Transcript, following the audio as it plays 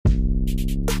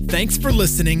Thanks for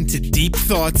listening to Deep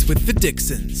Thoughts with the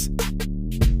Dixons.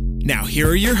 Now here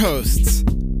are your hosts,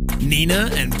 Nina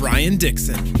and Brian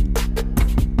Dixon.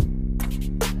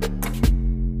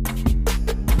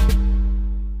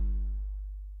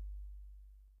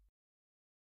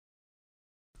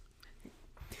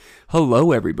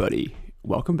 Hello, everybody.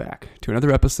 Welcome back to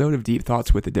another episode of Deep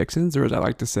Thoughts with the Dixons, or as I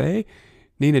like to say,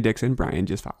 Nina Dixon, Brian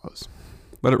just follows.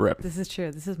 Let it rip. This is true.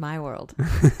 This is my world.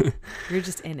 You're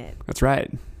just in it. That's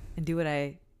right. And do what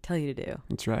I tell you to do.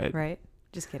 That's right. Right?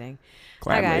 Just kidding.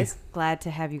 Gladly. Hi, guys. Glad to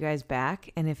have you guys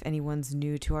back. And if anyone's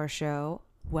new to our show,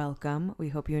 welcome. We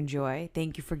hope you enjoy.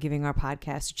 Thank you for giving our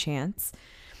podcast a chance.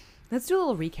 Let's do a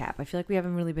little recap. I feel like we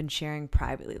haven't really been sharing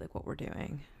privately like what we're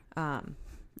doing.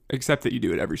 Except that you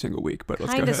do it every single week, but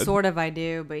let's go ahead. Kind of, sort of I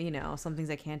do, but you know, some things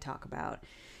I can't talk about.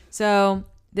 So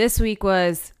this week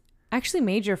was actually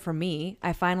major for me.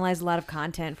 I finalized a lot of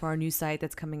content for our new site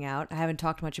that's coming out. I haven't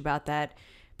talked much about that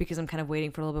because I'm kind of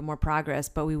waiting for a little bit more progress,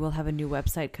 but we will have a new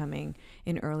website coming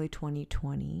in early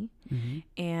 2020. Mm-hmm.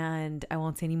 And I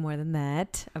won't say any more than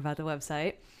that about the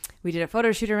website. We did a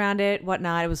photo shoot around it,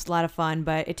 whatnot. It was a lot of fun,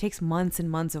 but it takes months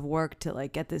and months of work to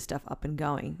like get this stuff up and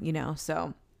going, you know?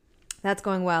 So that's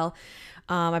going well.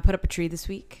 I put up a tree this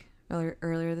week,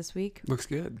 earlier this week. Looks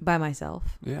good. By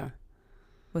myself. Yeah.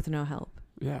 With no help.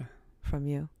 Yeah. From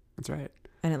you. That's right.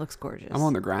 And it looks gorgeous. I'm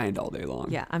on the grind all day long.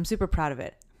 Yeah, I'm super proud of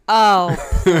it. Oh,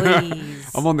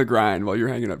 please. I'm on the grind while you're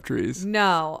hanging up trees.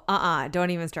 No,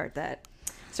 don't even start that.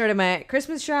 Started my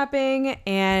Christmas shopping,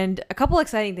 and a couple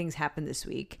exciting things happened this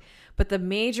week. But the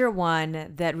major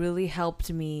one that really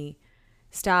helped me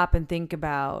stop and think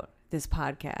about this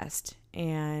podcast,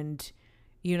 and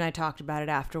you and I talked about it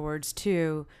afterwards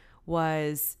too,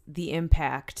 was the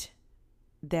impact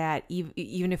that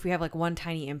even if we have like one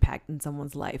tiny impact in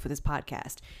someone's life with this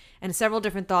podcast. And several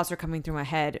different thoughts are coming through my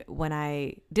head when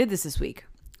I did this week.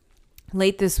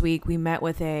 Late this week, we met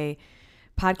with a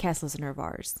podcast listener of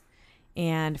ours.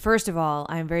 And first of all,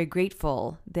 I'm very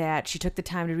grateful that she took the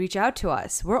time to reach out to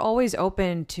us. We're always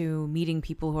open to meeting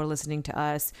people who are listening to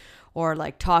us or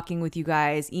like talking with you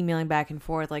guys, emailing back and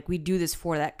forth. Like we do this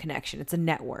for that connection. It's a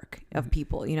network of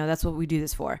people. You know, that's what we do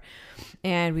this for.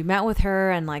 And we met with her,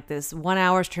 and like this 1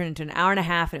 hour turned into an hour and a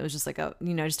half. And it was just like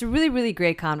just a really, really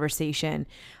great conversation.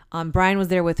 Brian was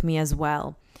there with me as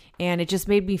well. And it just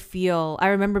made me feel, I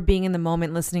remember being in the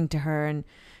moment listening to her and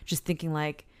just thinking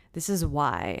like, this is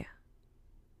why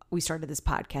we started this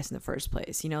podcast in the first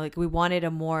place. You know, like we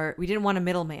didn't want a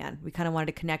middleman. We kind of wanted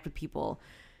to connect with people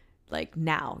like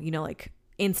now, you know, like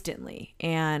instantly.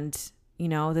 And, you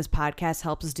know, this podcast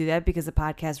helps us do that because the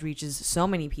podcast reaches so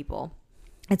many people.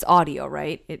 It's audio,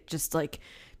 right? It just like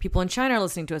people in China are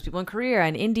listening to us, people in Korea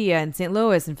and India and St.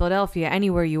 Louis and Philadelphia,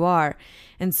 anywhere you are.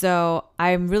 And so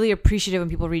I'm really appreciative when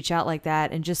people reach out like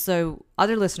that. And just so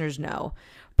other listeners know,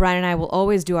 Brian and I will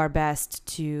always do our best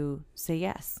to say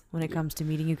yes when it comes to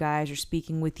meeting you guys or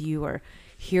speaking with you or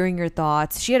hearing your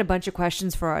thoughts. She had a bunch of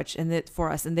questions for us, and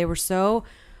they were so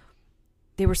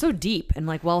deep and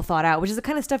like well thought out, which is the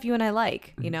kind of stuff you and I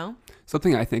like, you know?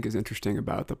 Something I think is interesting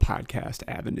about the podcast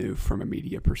avenue from a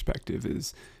media perspective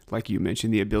is, like you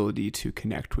mentioned, the ability to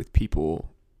connect with people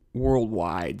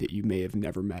worldwide that you may have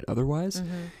never met otherwise.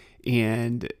 Mm-hmm.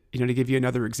 And, you know, to give you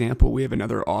another example, we have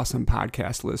another awesome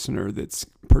podcast listener that's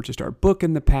purchased our book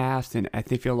in the past. And I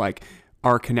feel like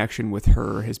our connection with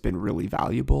her has been really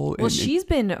valuable. Well, she's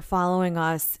been following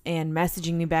us and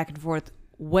messaging me back and forth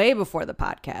way before the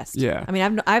podcast. Yeah. I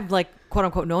mean, I've like quote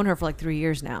unquote known her for like 3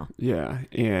 years now. Yeah.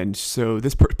 And so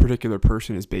this particular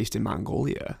person is based in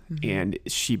Mongolia, mm-hmm. and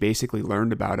she basically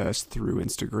learned about us through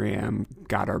Instagram,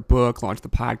 got our book, launched the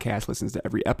podcast, listens to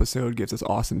every episode, gives us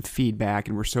awesome feedback.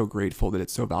 And we're so grateful that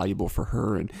it's so valuable for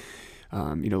her. And,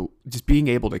 you know, just being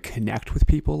able to connect with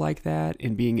people like that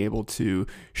and being able to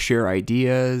share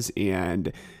ideas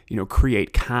and, you know,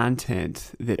 create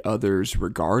content that others,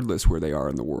 regardless where they are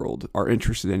in the world, are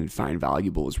interested in and find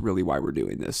valuable is really why we're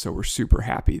doing this. So we're super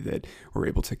happy that we're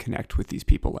able to connect with these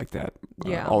people like that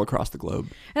all across the globe.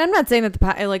 And I'm not saying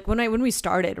that like when we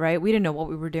started, right, we didn't know what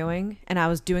we were doing, and I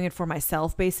was doing it for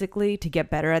myself basically to get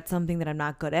better at something that I'm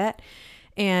not good at.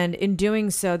 And in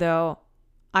doing so, though,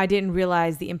 I didn't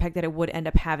realize the impact that it would end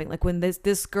up having. Like when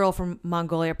this girl from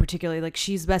Mongolia particularly, like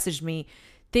she's messaged me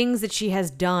things that she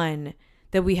has done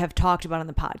that we have talked about on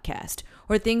the podcast,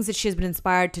 or things that she has been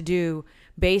inspired to do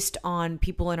based on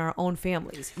people in our own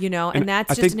families, you know, and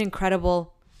that's just an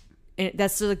incredible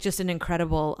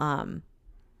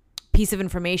piece of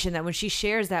information that when she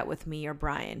shares that with me or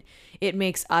Brian, it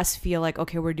makes us feel like,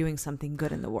 okay, we're doing something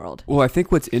good in the world. Well, I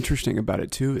think what's interesting about it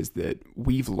too is that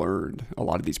we've learned a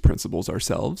lot of these principles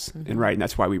ourselves, and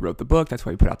that's why we wrote the book. That's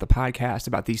why we put out the podcast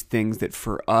about these things that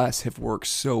for us have worked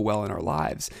so well in our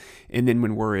lives. And then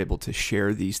when we're able to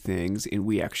share these things and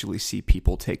we actually see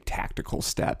people take tactical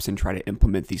steps and try to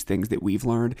implement these things that we've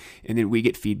learned, and then we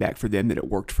get feedback for them that it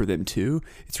worked for them too,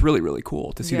 it's really, really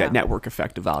cool to see that network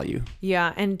effect of value.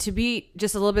 Yeah, and to be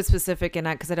just a little bit specific, and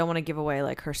because I don't want to give away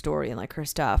like her story and like her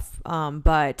stuff,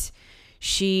 but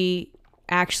she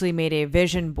actually made a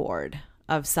vision board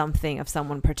of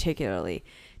someone particularly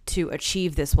to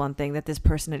achieve this one thing that this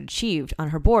person had achieved on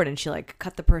her board, and she like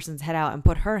cut the person's head out and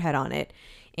put her head on it.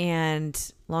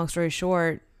 And long story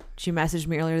short, she messaged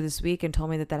me earlier this week and told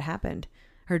me that happened.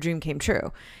 Her dream came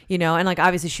true, and like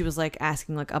obviously she was like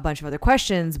asking like a bunch of other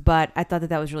questions, but I thought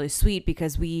that was really sweet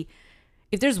because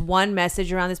if there's one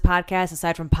message around this podcast,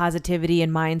 aside from positivity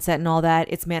and mindset and all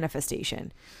that, it's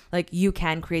manifestation. Like you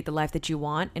can create the life that you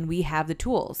want, and we have the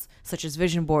tools such as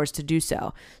vision boards to do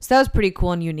so. So that was pretty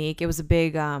cool and unique. It was a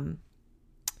big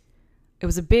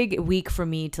week for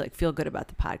me to like feel good about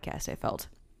the podcast. I felt.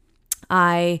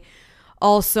 I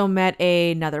also met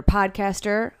another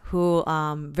podcaster who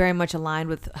very much aligned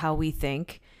with how we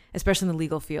think, especially in the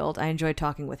legal field. I enjoyed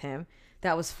talking with him.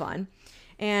 That was fun.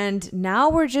 And now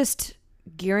we're just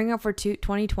gearing up for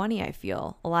 2020. I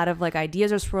feel a lot of like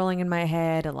ideas are swirling in my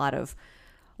head, a lot of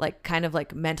like kind of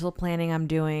like mental planning I'm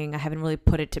doing. I haven't really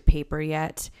put it to paper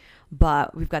yet,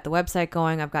 but we've got the website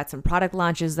going. I've got some product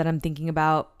launches that I'm thinking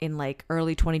about in like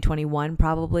early 2021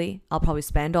 probably. I'll probably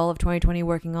spend all of 2020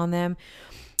 working on them.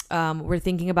 We're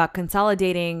thinking about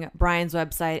consolidating Brian's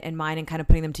website and mine and kind of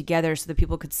putting them together so that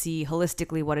people could see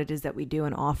holistically what it is that we do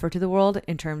and offer to the world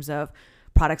in terms of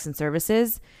products and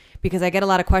services. Because I get a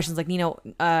lot of questions like,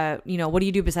 what do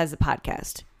you do besides the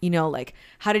podcast? Like,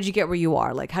 how did you get where you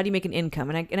are? Like, how do you make an income?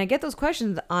 And I get those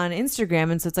questions on Instagram.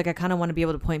 And so it's like, I kind of want to be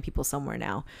able to point people somewhere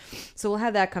now. So we'll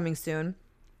have that coming soon.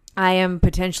 I am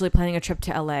potentially planning a trip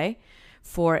to LA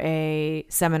for a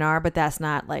seminar, but that's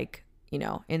not like,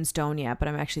 in stone yet, but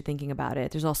I'm actually thinking about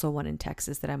it. There's also one in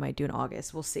Texas that I might do in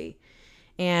August. We'll see.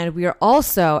 And we are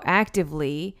also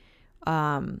actively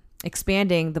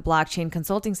expanding the blockchain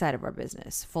consulting side of our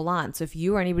business full on. So if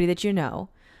you or anybody that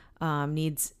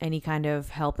needs any kind of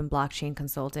help in blockchain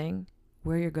consulting,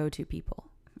 we're your go-to people.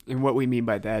 And what we mean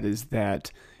by that is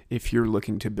that if you're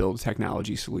looking to build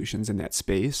technology solutions in that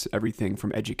space, everything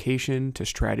from education to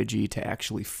strategy to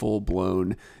actually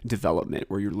full-blown development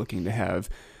where you're looking to have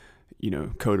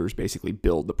coders basically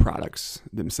build the products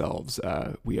themselves.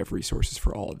 We have resources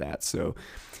for all of that. So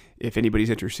if anybody's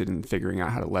interested in figuring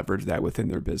out how to leverage that within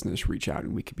their business, reach out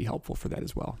and we could be helpful for that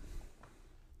as well.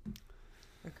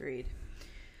 Agreed.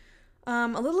 A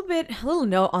little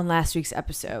note on last week's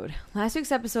episode. Last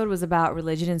week's episode was about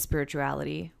religion and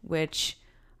spirituality, which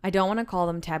I don't want to call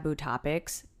them taboo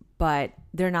topics, but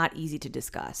they're not easy to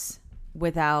discuss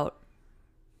without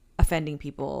offending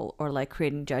people or like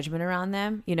creating judgment around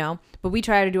them, but we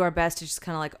try to do our best to just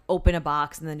kind of like open a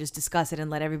box and then just discuss it and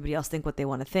let everybody else think what they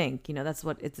want to think. That's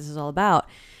what this is all about.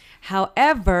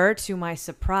 However, to my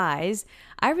surprise,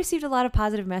 I received a lot of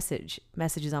positive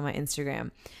messages on my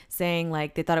Instagram saying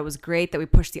like they thought it was great that we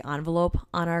pushed the envelope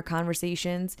on our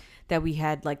conversations, that we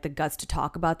had like the guts to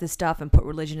talk about this stuff and put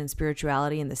religion and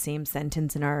spirituality in the same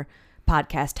sentence in our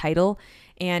podcast title.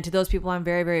 And to those people, I'm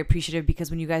very, very appreciative because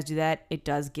when you guys do that, it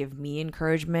does give me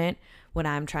encouragement when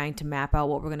I'm trying to map out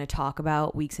what we're going to talk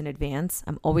about weeks in advance.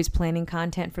 I'm always planning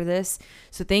content for this.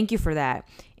 So thank you for that.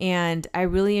 And I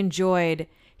really enjoyed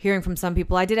hearing from some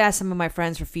people. I did ask some of my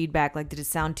friends for feedback, like, did it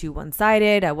sound too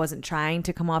one-sided? I wasn't trying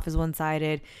to come off as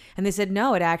one-sided. And they said,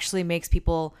 no, it actually makes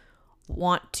people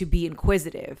want to be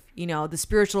inquisitive. The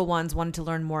spiritual ones wanted to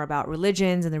learn more about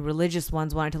religions and the religious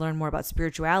ones wanted to learn more about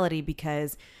spirituality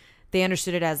because they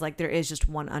understood it as like there is just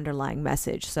one underlying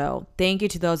message. So thank you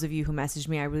to those of you who messaged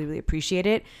me. I really, really appreciate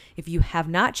it. If you have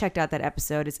not checked out that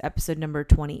episode, it's episode number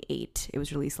 28. It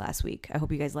was released last week. I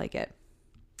hope you guys like it.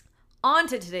 On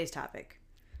to today's topic.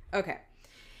 Okay.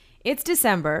 It's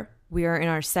December. We are in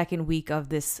our second week of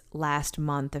this last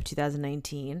month of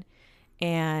 2019.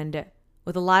 And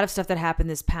with a lot of stuff that happened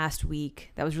this past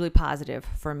week that was really positive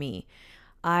for me,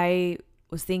 I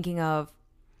was thinking of,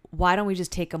 why don't we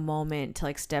just take a moment to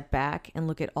like step back and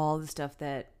look at all the stuff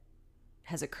that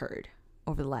has occurred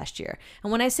over the last year.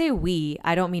 And when I say we,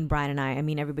 I don't mean Brian and I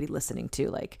mean everybody listening too.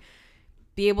 Like,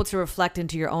 be able to reflect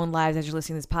into your own lives as you're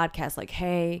listening to this podcast. Like,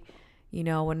 hey,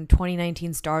 when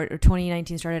 2019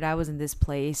 started, I was in this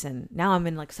place and now I'm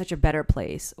in like such a better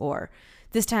place. Or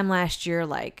this time last year,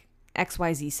 like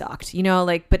XYZ sucked, you know,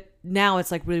 like, but now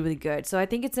it's like really, really good. So I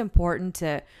think it's important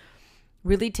to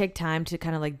really take time to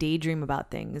kind of like daydream about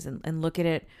things and look at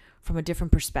it from a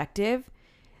different perspective,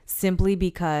 simply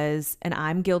because, and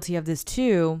I'm guilty of this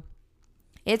too,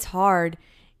 it's hard.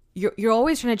 You're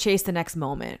always trying to chase the next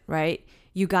moment, right?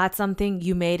 You got something,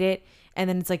 you made it, and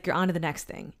then it's like you're on to the next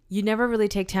thing. You never really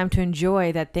take time to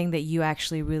enjoy that thing that you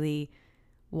actually really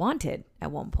wanted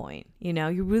at one point. You know,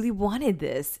 you really wanted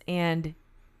this and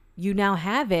you now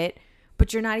have it,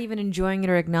 but you're not even enjoying it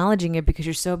or acknowledging it because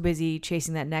you're so busy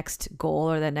chasing that next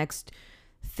goal or that next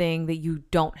thing that you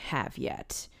don't have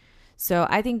yet. So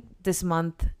I think this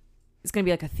month is going to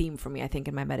be like a theme for me, I think,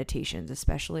 in my meditations,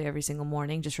 especially every single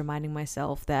morning, just reminding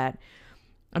myself that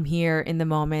I'm here in the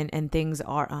moment and things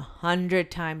are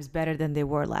 100 times better than they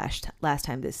were last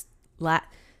time.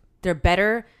 They're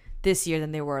better this year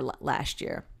than they were last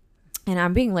year. And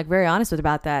I'm being like very honest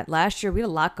about that. Last year, we had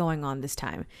a lot going on this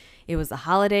time. It was the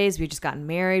holidays. We had just gotten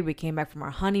married. We came back from our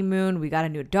honeymoon. We got a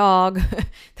new dog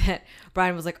that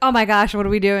Brian was like, oh my gosh, what are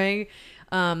we doing?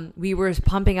 We were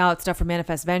pumping out stuff for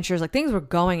Manifest Ventures. Like things were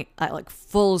going at like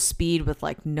full speed with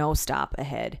like no stop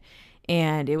ahead.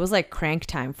 And it was like crank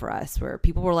time for us where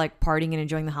people were like partying and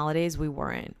enjoying the holidays. We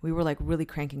weren't. We were like really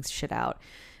cranking shit out.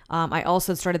 I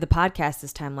also started the podcast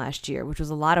this time last year, which was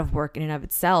a lot of work in and of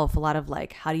itself. A lot of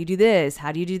like, how do you do this?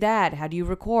 How do you do that? How do you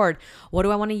record? What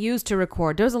do I want to use to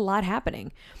record? There's a lot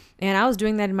happening. And I was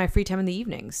doing that in my free time in the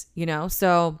evenings, you know?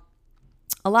 So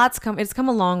it's come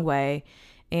a long way.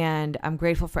 And I'm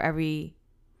grateful for every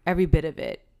bit of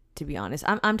it, to be honest.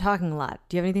 I'm talking a lot.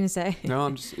 Do you have anything to say?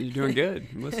 No, you're doing good.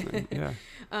 I'm listening.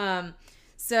 Yeah.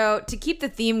 So to keep the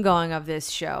theme going of this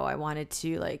show, I wanted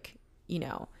to like, you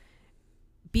know,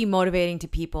 be motivating to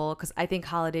people, because I think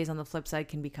holidays on the flip side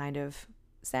can be kind of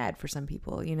sad for some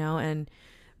people, you know, and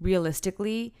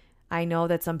realistically, I know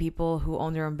that some people who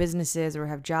own their own businesses or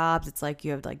have jobs, it's like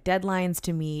you have like deadlines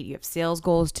to meet, you have sales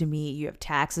goals to meet, you have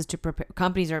taxes to prepare.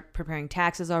 Companies are preparing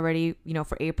taxes already, you know,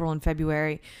 for April and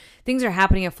February. Things are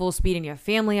happening at full speed and you have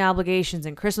family obligations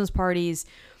and Christmas parties.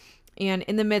 And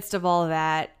in the midst of all of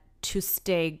that, to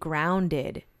stay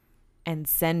grounded and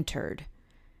centered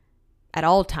at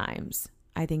all times,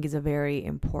 I think is a very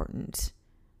important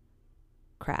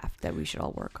craft that we should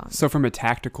all work on. So from a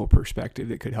tactical perspective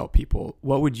that could help people,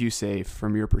 what would you say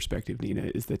from your perspective,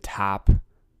 Nina, is the top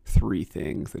 3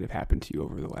 things that have happened to you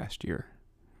over the last year?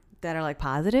 That are like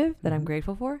positive, that I'm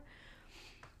grateful for?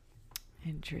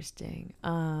 Interesting.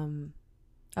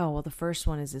 Well, the first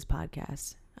one is this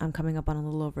podcast. I'm coming up on a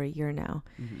little over a year now.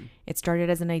 Mm-hmm. It started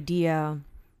as an idea.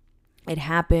 It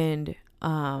happened.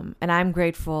 And I'm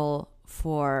grateful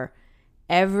for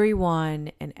everyone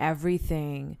and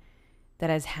everything that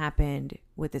has happened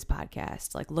with this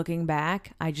podcast. Like looking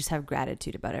back, I just have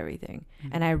gratitude about everything. Mm-hmm.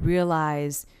 And I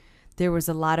realize there was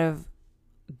a lot of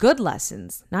good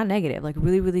lessons, not negative, like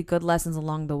really, really good lessons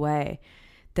along the way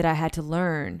that I had to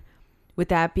learn. With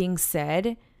that being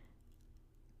said,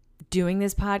 doing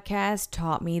this podcast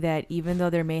taught me that even though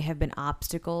there may have been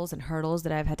obstacles and hurdles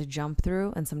that I've had to jump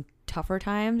through and some tougher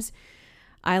times,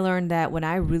 I learned that when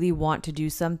I really want to do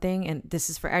something, and this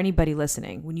is for anybody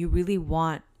listening, when you really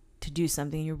want to do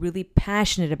something, you're really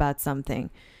passionate about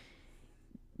something,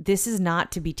 this is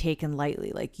not to be taken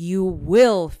lightly. Like you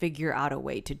will figure out a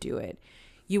way to do it.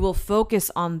 You will focus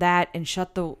on that and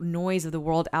shut the noise of the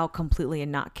world out completely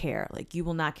and not care. Like you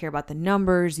will not care about the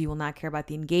numbers. You will not care about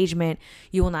the engagement.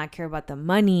 You will not care about the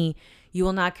money. You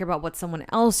will not care about what someone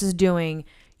else is doing.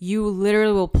 You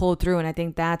literally will pull through. And I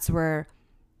think that's where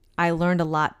I learned a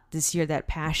lot this year, that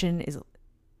passion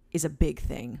is a big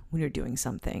thing when you're doing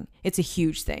something. It's a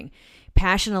huge thing.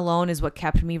 Passion alone is what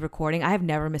kept me recording. I have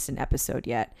never missed an episode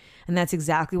yet. And that's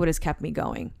exactly what has kept me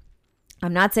going.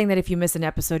 I'm not saying that if you miss an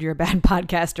episode, you're a bad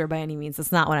podcaster by any means.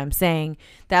 That's not what I'm saying.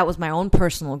 That was my own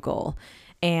personal goal.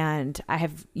 And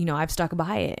I've stuck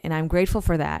by it, and I'm grateful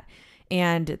for that.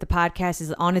 And the podcast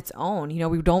is on its own. You know,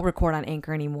 we don't record on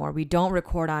Anchor anymore. We don't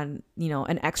record on,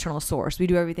 an external source. We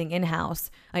do everything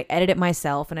in-house. I edit it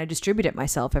myself and I distribute it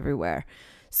myself everywhere.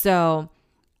 So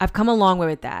I've come a long way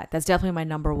with that. That's definitely my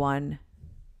number one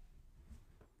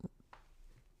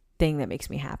thing that makes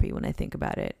me happy when I think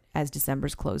about it as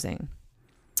December's closing.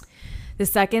 The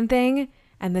second thing,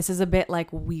 and this is a bit like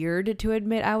weird to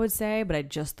admit, I would say, but I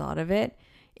just thought of it,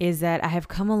 is that I have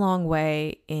come a long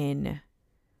way in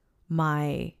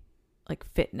my like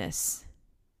fitness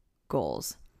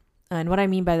goals. And what I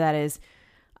mean by that is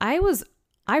I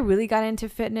really got into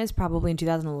fitness probably in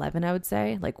 2011, I would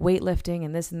say, like weightlifting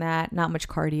and this and that, not much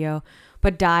cardio,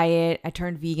 but diet. I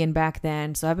turned vegan back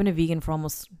then. So I've been a vegan for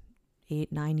almost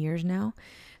 8-9 years now.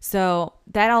 So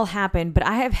that all happened, but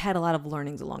I have had a lot of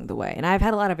learnings along the way, and I've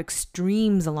had a lot of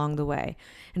extremes along the way.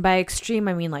 And by extreme,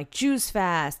 I mean like juice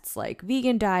fasts, like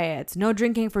vegan diets, no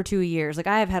drinking for 2 years. Like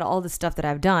I have had all this stuff that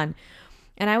I've done.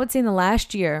 And I would say in the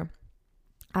last year,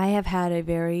 I have had a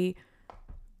very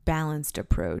balanced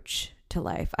approach to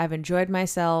life. I've enjoyed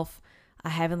myself. I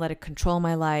haven't let it control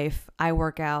my life. I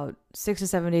work out 6 to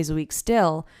 7 days a week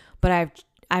still, but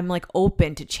I'm like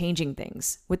open to changing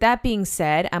things. With that being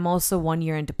said, I'm also 1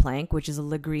 year into plank, which is a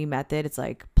Legree method. It's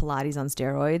like Pilates on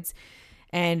steroids.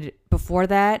 And before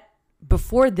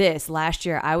this last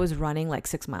year, I was running like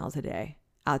 6 miles a day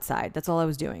outside. That's all I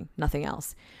was doing, nothing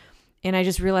else. And I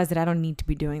just realized that I don't need to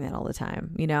be doing that all the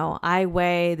time. You know, I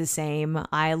weigh the same.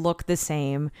 I look the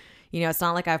same. You know, it's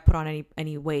not like I've put on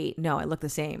any weight. No, I look the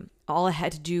same. All I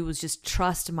had to do was just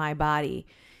trust my body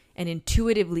and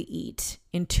intuitively eat,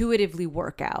 intuitively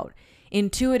work out,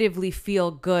 intuitively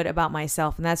feel good about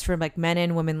myself. And that's for like men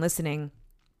and women listening.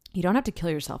 You don't have to kill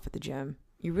yourself at the gym.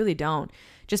 You really don't.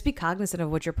 Just be cognizant of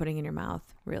what you're putting in your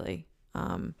mouth, really.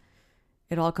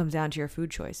 It all comes down to your food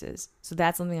choices. So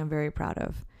that's something I'm very proud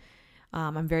of.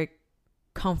 I'm very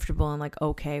comfortable and like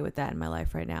okay with that in my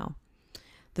life right now.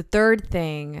 The third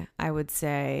thing I would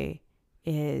say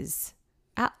is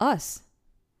us,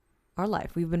 our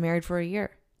life. We've been married for a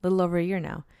little over a year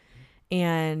now.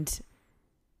 And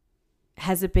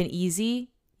has it been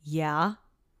easy? Yeah.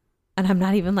 And I'm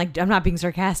not being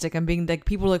sarcastic. I'm being like,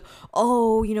 people are like,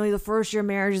 oh, you know, the first year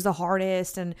marriage is the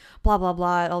hardest and blah, blah,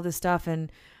 blah, all this stuff.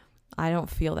 And I don't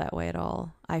feel that way at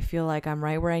all. I feel like I'm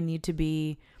right where I need to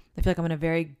be. I feel like I'm in a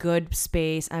very good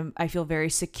space. I feel very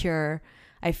secure.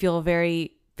 I feel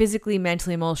very physically,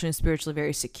 mentally, emotionally, spiritually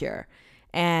very secure.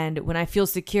 And when I feel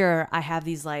secure, I have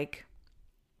these like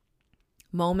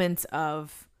moments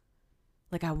of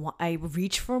like I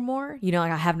reach for more, you know,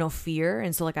 like I have no fear.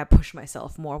 And so like I push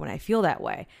myself more when I feel that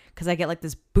way because I get like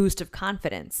this boost of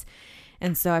confidence.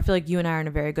 And so I feel like you and I are in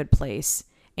a very good place.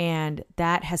 And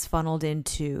that has funneled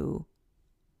into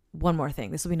one more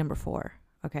thing. This will be number 4.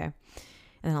 Okay. And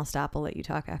then I'll stop. I'll let you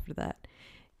talk after that.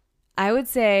 I would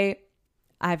say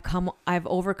I've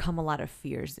overcome a lot of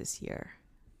fears this year.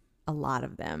 A lot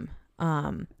of them.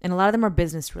 And a lot of them are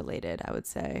business related, I would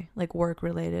say, like work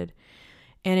related.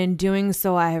 And in doing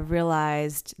so, I have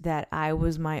realized that I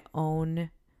was my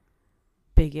own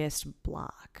biggest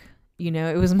block. You know,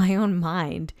 it was my own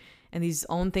mind and these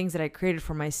own things that I created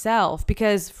for myself.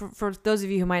 Because for those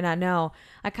of you who might not know,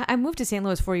 I moved to St.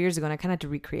 Louis 4 years ago and I kind of had to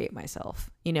recreate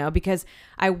myself, you know, because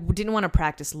I didn't want to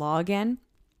practice law again.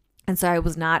 And so I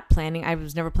was never planning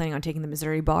on taking the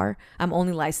Missouri bar. I'm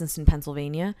only licensed in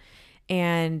Pennsylvania.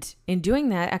 And in doing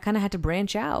that, I kind of had to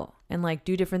branch out and like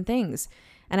do different things.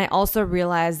 And I also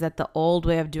realized that the old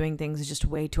way of doing things is just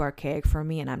way too archaic for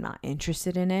me and I'm not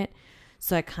interested in it.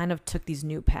 So I kind of took these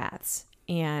new paths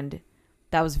and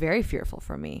that was very fearful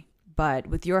for me. But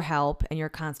with your help and your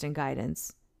constant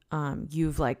guidance,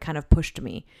 you've like kind of pushed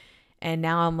me. And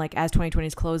now I'm like, as 2020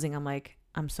 is closing, I'm like,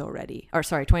 I'm so ready. Or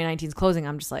sorry, 2019 is closing.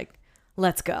 I'm just like,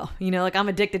 let's go. You know, like I'm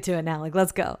addicted to it now. Like,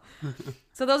 let's go.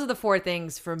 So those are the 4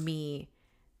 things for me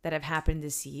that have happened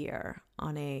this year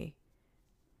on a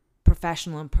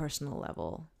professional and personal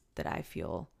level that I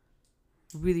feel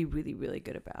really, really, really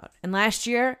good about. And last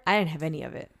year, I didn't have any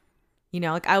of it. You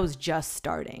know, like I was just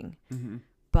starting. Mm-hmm.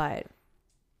 But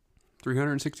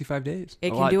 365 days.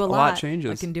 It can do a lot. A lot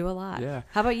changes. It can do a lot. Yeah.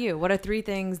 How about you? What are 3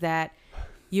 things that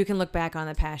you can look back on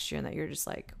the past year and that you're just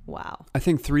like, wow? I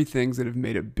think 3 things that have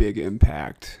made a big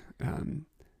impact.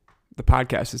 The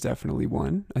podcast is definitely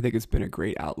one. I think it's been a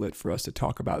great outlet for us to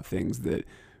talk about things that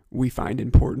we find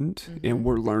important. Mm-hmm. And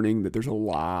we're learning that there's a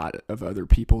lot of other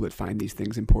people that find these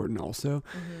things important also.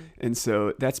 Mm-hmm. And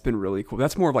so that's been really cool.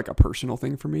 That's more of like a personal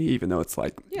thing for me, even though it's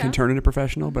like can turn into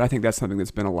professional. But I think that's something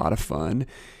that's been a lot of fun.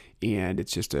 And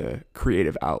it's just a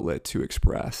creative outlet to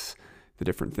express the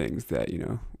different things that, you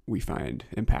know, we find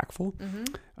impactful.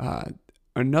 Mm-hmm.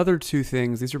 Another 2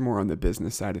 things, these are more on the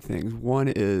business side of things.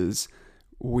 One is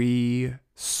we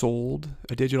sold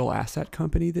a digital asset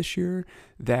company this year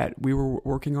that we were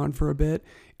working on for a bit.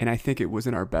 And I think it was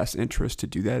in our best interest to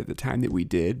do that at the time that we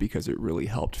did because it really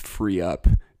helped free up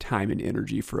time and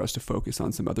energy for us to focus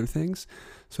on some other things.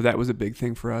 So that was a big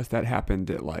thing for us. That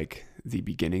happened at like the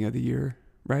beginning of the year,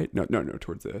 right? No, it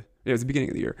was the beginning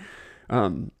of the year.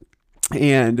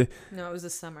 And no, it was the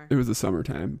summer. It was the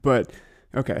summertime. But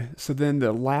okay. So then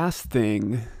the last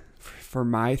thing for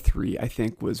my 3, I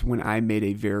think, was when I made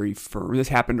a very firm, this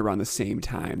happened around the same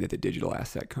time that the digital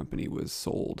asset company was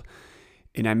sold.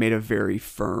 And I made a very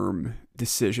firm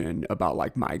decision about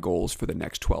like my goals for the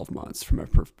next 12 months from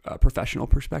a professional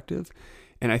perspective.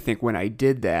 And I think when I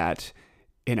did that,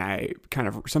 and I kind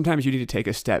of, sometimes you need to take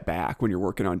a step back when you're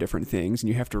working on different things, and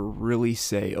you have to really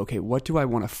say, okay, what do I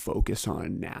want to focus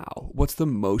on now? What's the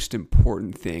most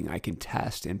important thing I can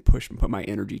test and push and put my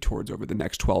energy towards over the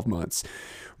next 12 months,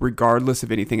 regardless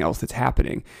of anything else that's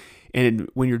happening? And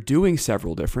when you're doing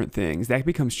several different things, that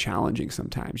becomes challenging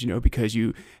sometimes, because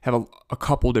you have a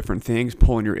couple different things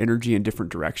pulling your energy in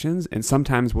different directions. And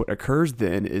sometimes what occurs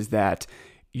then is that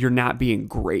you're not being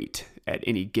great at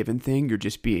any given thing. You're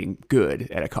just being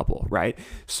good at a couple, right?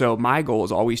 So my goal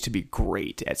is always to be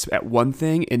great at one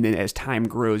thing. And then as time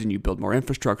grows and you build more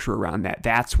infrastructure around that,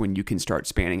 that's when you can start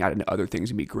spanning out into other things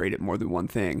and be great at more than one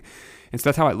thing. And so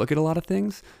that's how I look at a lot of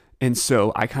things. And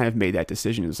so I kind of made that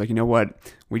decision. It was like, you know what?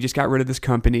 We just got rid of this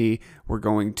company. We're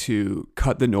going to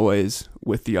cut the noise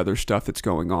with the other stuff that's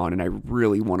going on. And I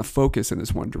really want to focus in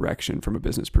this one direction from a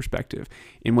business perspective.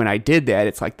 And when I did that,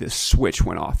 it's like this switch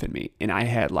went off in me. And I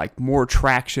had like more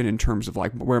traction in terms of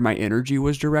like where my energy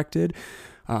was directed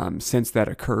since that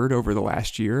occurred over the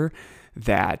last year,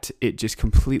 that it just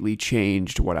completely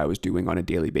changed what I was doing on a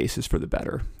daily basis for the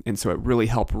better. And so it really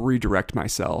helped redirect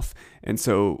myself. And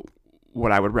so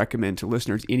what I would recommend to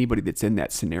listeners, anybody that's in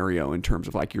that scenario in terms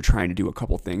of like you're trying to do a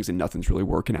couple things and nothing's really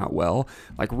working out well,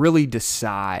 like really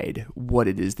decide what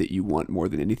it is that you want more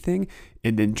than anything,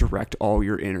 and then direct all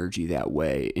your energy that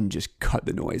way and just cut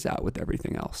the noise out with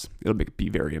everything else. It'll be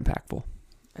very impactful.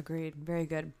 Agreed. Very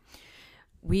good.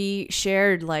 We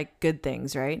shared like good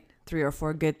things, right? 3 or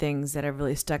 4 good things that have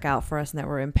really stuck out for us and that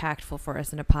were impactful for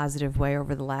us in a positive way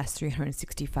over the last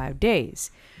 365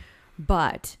 days.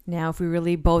 But now if we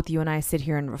really, both you and I, sit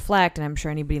here and reflect, and I'm sure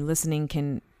anybody listening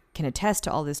can attest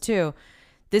to all this too,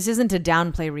 this isn't to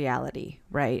downplay reality,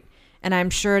 right? And I'm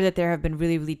sure that there have been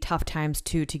really, really tough times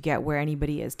too to get where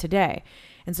anybody is today.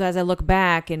 And so as I look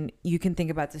back, and you can think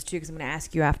about this too, because I'm going to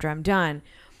ask you after I'm done,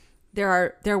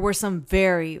 there were some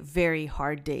very, very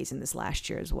hard days in this last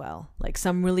year as well. Like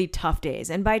some really tough days.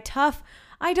 And by tough,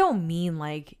 I don't mean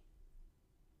like,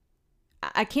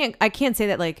 I can't say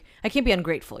that, like, I can't be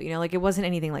ungrateful, like it wasn't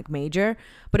anything like major,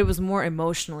 but it was more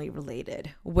emotionally related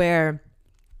where,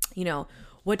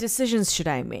 what decisions should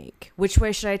I make? Which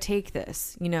way should I take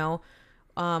this?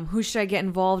 Who should I get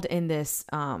involved in this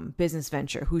business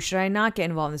venture? Who should I not get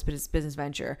involved in this business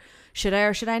venture? Should I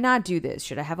or should I not do this?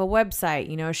 Should I have a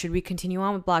website? Should we continue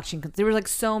on with blockchain? Because there were like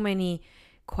so many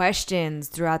questions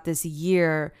throughout this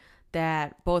year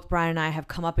that both Brian and I have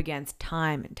come up against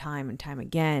time and time and time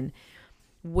again,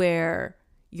 where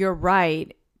you're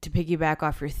right to piggyback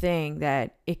off your thing,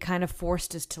 that it kind of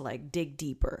forced us to like dig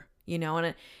deeper,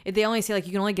 and they only say like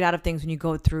you can only get out of things when you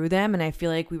go through them. And I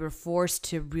feel like we were forced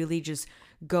to really just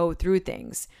go through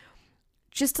things.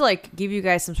 Just to like give you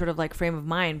guys some sort of like frame of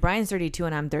mind, Brian's 32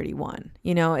 and I'm 31.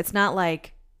 It's not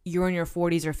like you're in your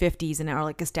 40s or 50s and are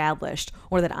like established,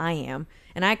 or that I am.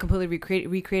 And I completely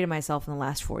recreated myself in the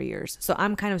last 4 years. So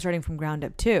I'm kind of starting from ground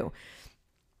up too.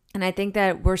 And I think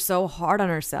that we're so hard on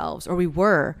ourselves, or we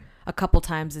were a couple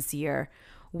times this year,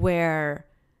 where,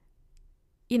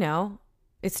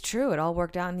 it's true. It all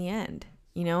worked out in the end,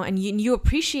 and you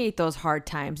appreciate those hard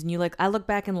times. And I look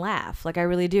back and laugh. Like I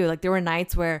really do. Like there were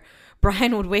nights where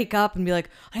Brian would wake up and be like,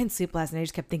 I didn't sleep last night. I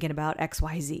just kept thinking about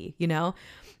XYZ,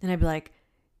 and I'd be like,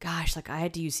 gosh, like I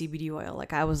had to use CBD oil.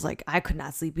 Like I was like, I could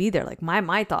not sleep either. Like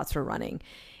my thoughts were running.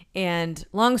 And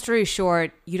long story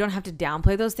short, you don't have to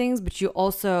downplay those things, but you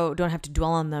also don't have to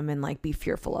dwell on them and like be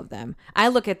fearful of them. I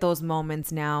look at those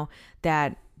moments now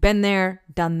that been there,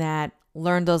 done that,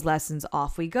 learned those lessons,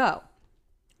 off we go.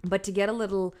 But to get a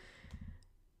little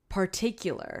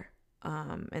particular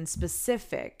and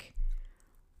specific,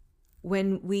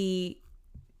 when we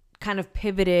kind of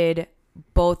pivoted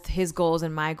both his goals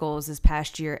and my goals this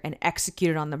past year and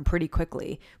executed on them pretty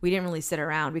quickly. We didn't really sit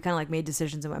around. We kind of like made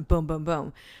decisions and went boom, boom,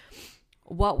 boom.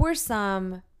 What were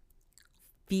some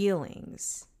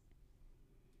feelings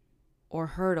or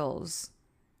hurdles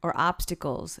or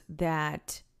obstacles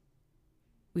that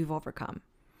we've overcome?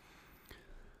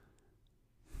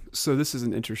 So this is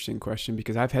an interesting question,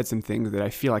 because I've had some things that I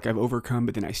feel like I've overcome,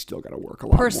 but then I still got to work a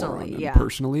lot more on them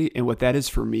personally. And what that is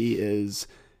for me is,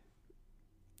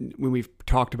 when we've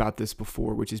talked about this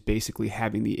before, which is basically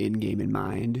having the end game in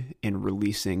mind and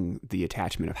releasing the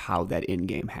attachment of how that end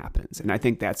game happens. And I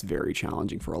think that's very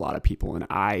challenging for a lot of people. And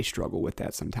I struggle with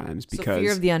that sometimes because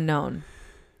fear of the unknown,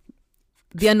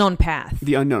 the unknown path,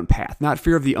 not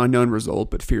fear of the unknown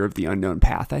result, but fear of the unknown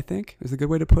path, I think is a good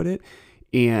way to put it.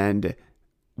 And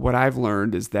what I've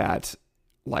learned is that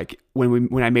like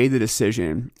when I made the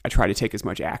decision, I try to take as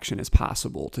much action as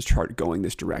possible to start going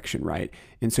this direction, right?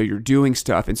 And so you're doing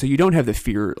stuff, and so you don't have the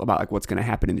fear about like what's going to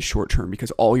happen in the short term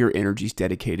because all your energy is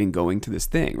dedicated going to this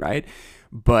thing, right?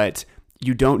 But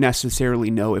you don't necessarily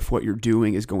know if what you're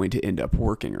doing is going to end up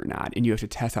working or not, and you have to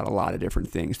test out a lot of different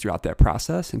things throughout that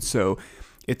process. And so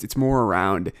it's more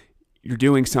around you're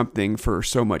doing something for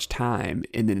so much time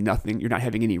and then you're not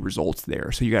having any results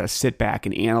there. So you got to sit back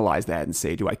and analyze that and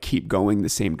say, do I keep going the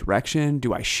same direction?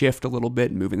 Do I shift a little bit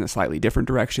and move in a slightly different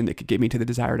direction that could get me to the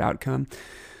desired outcome?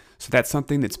 So that's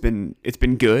something it's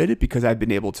been good because I've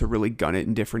been able to really gun it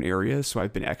in different areas. So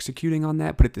I've been executing on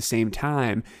that. But at the same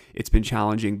time, it's been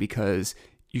challenging because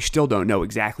you still don't know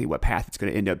exactly what path it's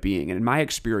going to end up being. And in my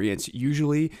experience,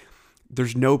 usually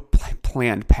there's no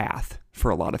planned path for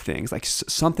a lot of things. Like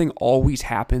something always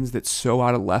happens that's so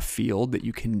out of left field that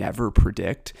you can never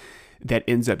predict that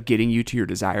ends up getting you to your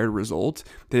desired result,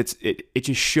 that it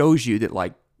just shows you that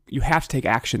like you have to take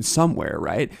action somewhere,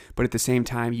 right? But at the same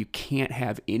time, you can't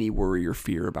have any worry or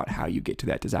fear about how you get to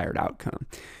that desired outcome.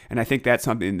 And I think that's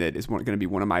something that is going to be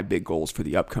one of my big goals for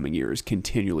the upcoming years,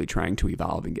 continually trying to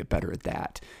evolve and get better at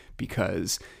that.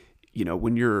 Because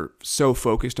when you're so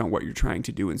focused on what you're trying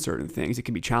to do in certain things, it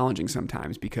can be challenging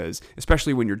sometimes because,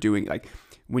 especially when you're doing like,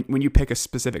 when you pick a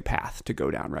specific path to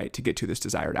go down, right, to get to this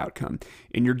desired outcome,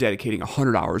 and you're dedicating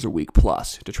 100 hours a week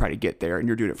plus to try to get there, and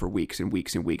you're doing it for weeks and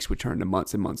weeks and weeks, which turn to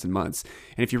months and months and months.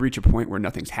 And if you reach a point where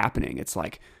nothing's happening, it's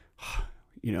like,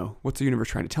 what's the universe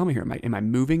trying to tell me here? Am I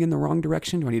moving in the wrong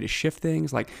direction? Do I need to shift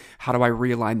things? Like, how do I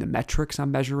realign the metrics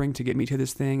I'm measuring to get me to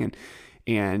this thing?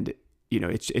 And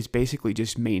it's basically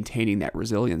just maintaining that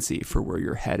resiliency for where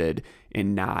you're headed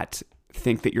and not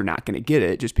think that you're not going to get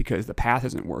it just because the path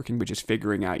isn't working, but just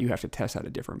figuring out you have to test out a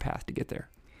different path to get there.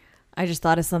 I just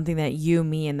thought of something that you,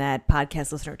 me, and that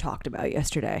podcast listener talked about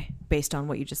yesterday based on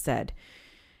what you just said.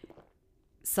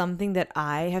 Something that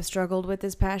I have struggled with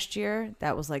this past year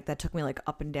that took me like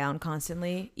up and down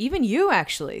constantly. Even you,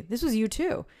 actually. This was you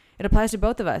too. It applies to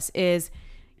both of us, is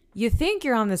you think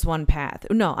you're on this one path.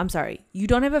 No, I'm sorry. You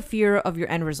don't have a fear of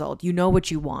your end result. You know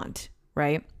what you want,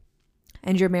 right?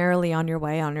 And you're merrily on your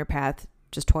way, on your path,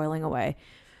 just toiling away.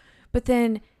 But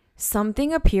then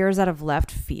something appears out of left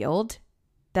field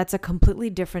that's a completely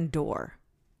different door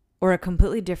or a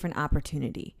completely different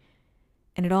opportunity.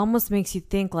 And it almost makes you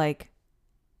think like,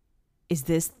 is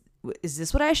this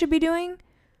what I should be doing?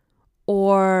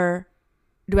 Or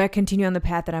do I continue on the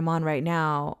path that I'm on right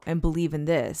now and believe in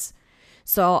this?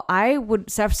 So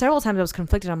several times I was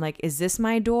conflicted. I'm like, is this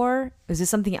my door? Is this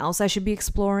something else I should be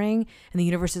exploring? And the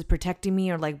universe is protecting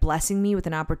me or like blessing me with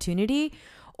an opportunity?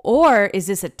 Or is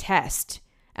this a test?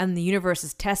 And the universe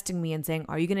is testing me and saying,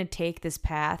 are you going to take this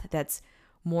path that's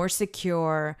more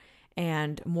secure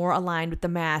and more aligned with the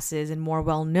masses and more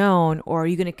well-known? Or are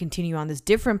you going to continue on this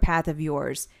different path of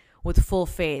yours with full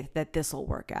faith that this will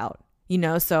work out?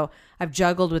 So I've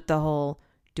juggled with the whole,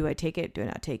 do I take it? Do I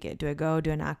not take it? Do I go?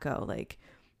 Do I not go? Like,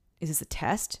 is this a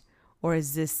test? Or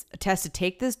is this a test to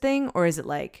take this thing? Or is it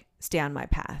like, stay on my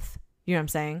path? You know what I'm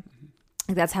saying?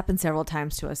 Like, that's happened several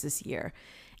times to us this year.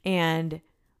 And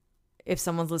if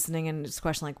someone's listening and just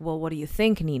question like, well, what do you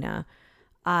think, Nina?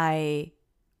 I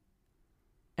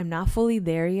am not fully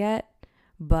there yet,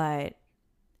 but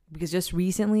because just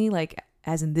recently, like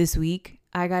as in this week,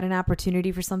 I got an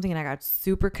opportunity for something and I got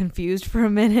super confused for a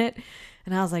minute.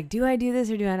 And I was like, do I do this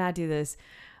or do I not do this?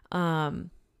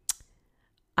 I'm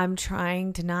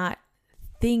trying to not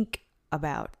think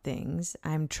about things.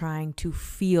 I'm trying to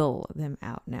feel them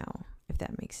out now, if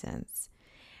that makes sense.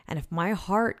 And if my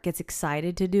heart gets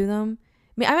excited to do them,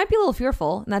 I might be a little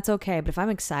fearful and that's okay. But if I'm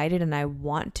excited and I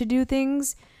want to do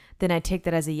things, then I take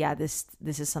that as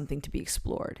this is something to be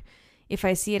explored. If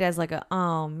I see it as like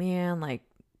oh man, like,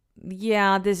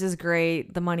 yeah, this is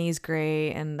great. The money is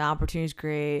great and the opportunity is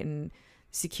great and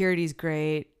security is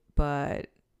great, but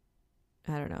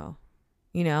I don't know,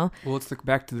 Well, let's look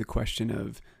back to the question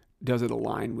of, does it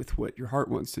align with what your heart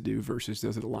wants to do versus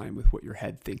does it align with what your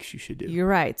head thinks you should do? You're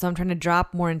right. So I'm trying to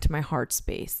drop more into my heart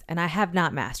space, and I have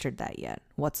not mastered that yet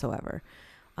whatsoever.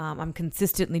 I'm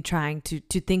consistently trying to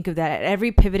think of that at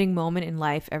every pivoting moment in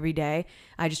life, every day.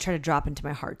 I just try to drop into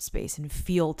my heart space and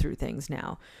feel through things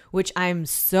now, which I'm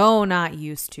so not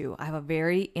used to. I have a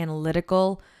very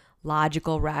analytical,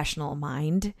 logical, rational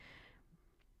mind.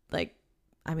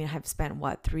 I've spent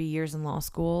 3 years in law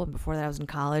school. Before that I was in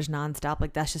college nonstop.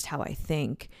 Like, that's just how I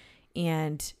think.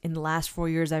 And in the last 4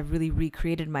 years, I've really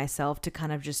recreated myself to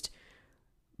kind of just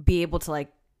be able to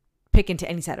like pick into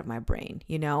any side of my brain,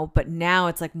 you know, but now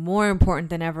it's like more important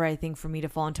than ever, I think, for me to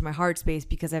fall into my heart space,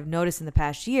 because I've noticed in the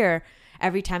past year,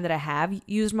 every time that I have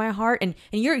used my heart, and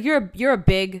you're a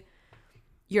big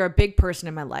person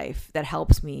in my life that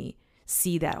helps me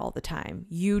see that all the time.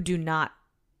 You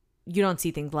don't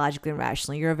see things logically and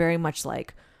rationally. You're very much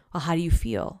like, well, how do you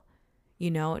feel?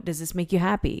 You know, does this make you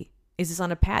happy? Is this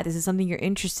on a path? Is this something you're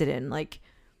interested in? Like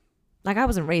I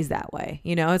wasn't raised that way,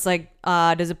 you know? It's like,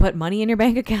 does it put money in your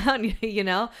bank account? You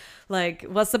know, like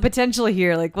what's the potential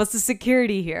here? Like what's the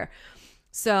security here?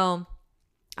 So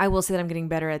I will say that I'm getting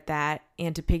better at that.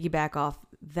 And to piggyback off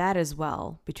that as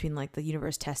well, between like the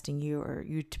universe testing you or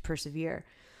you to persevere,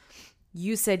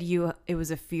 you said it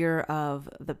was a fear of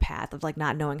the path, of like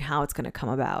not knowing how it's going to come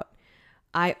about.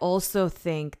 I also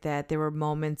think that there were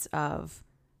moments of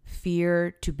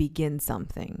fear to begin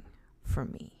something for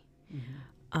me.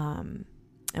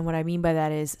 And what I mean by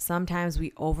that is sometimes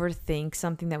we overthink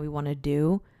something that we want to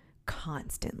do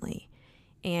constantly.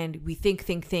 And we think,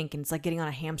 and it's like getting on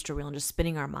a hamster wheel and just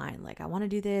spinning our mind. Like, I want to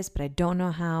do this, but I don't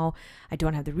know how. I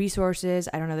don't have the resources.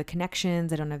 I don't have the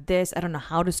connections. I don't have this. I don't know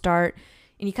how to start.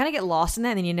 And you kind of get lost in that,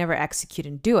 and then you never execute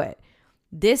and do it.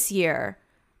 This year,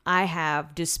 I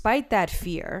have, despite that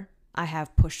fear, I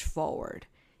have pushed forward.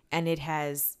 And it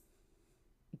has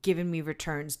given me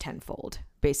returns tenfold,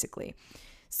 basically.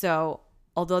 So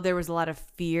although there was a lot of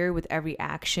fear with every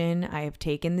action I have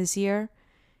taken this year,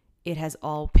 it has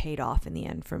all paid off in the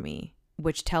end for me,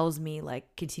 which tells me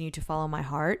like continue to follow my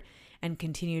heart and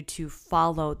continue to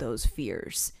follow those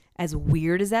fears. As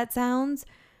weird as that sounds,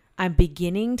 I'm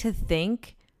beginning to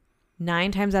think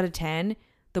 9 times out of 10,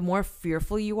 the more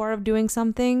fearful you are of doing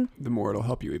something, the more it'll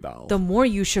help you evolve. The more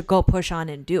you should go push on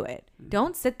and do it.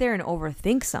 Don't sit there and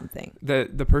overthink something. The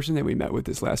person that we met with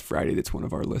this last Friday, that's one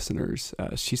of our listeners,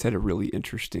 she said a really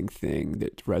interesting thing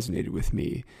that resonated with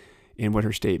me. And what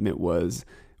her statement was,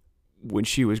 when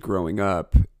she was growing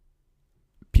up,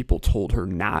 people told her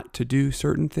not to do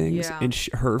certain things, and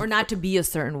or not to be a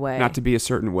certain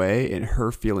way. And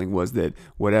her feeling was that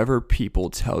whatever people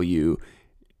tell you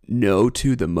no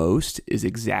to the most is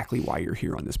exactly why you're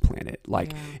here on this planet.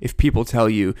 Like if people tell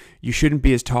you you shouldn't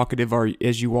be as talkative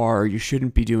as you are, or you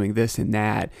shouldn't be doing this and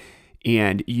that,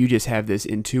 and you just have this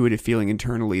intuitive feeling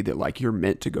internally that like you're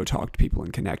meant to go talk to people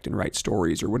and connect and write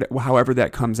stories or whatever, however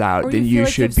that comes out, then you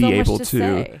should be able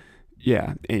to.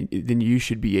 Yeah. And then you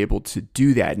should be able to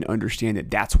do that and understand that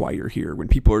that's why you're here. When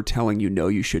people are telling you, no,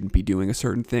 you shouldn't be doing a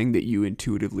certain thing, that you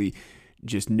intuitively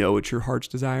just know it's your heart's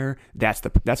desire. That's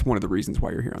one of the reasons why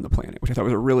you're here on the planet, which I thought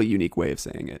was a really unique way of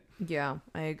saying it. Yeah,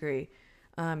 I agree.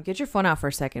 Get your phone out for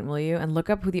a second, will you? And look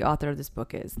up who the author of this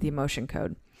book is, The Emotion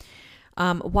Code.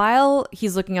 While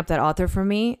he's looking up that author for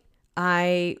me,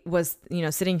 I was,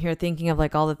 sitting here thinking of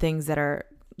like all the things that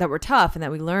were tough and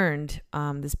that we learned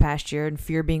this past year, and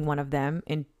fear being one of them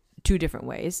in 2 different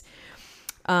ways.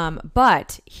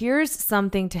 But here's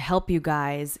something to help you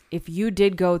guys. If you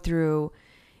did go through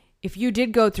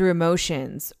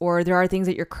emotions, or there are things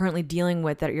that you're currently dealing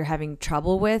with that you're having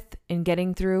trouble with in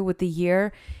getting through with the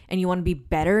year, and you want to be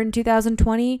better in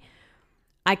 2020,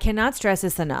 I cannot stress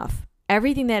this enough.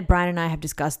 Everything that Brian and I have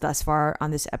discussed thus far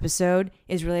on this episode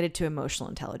is related to emotional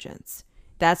intelligence.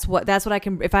 That's what I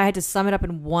can, if I had to sum it up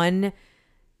in one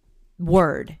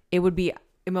word, it would be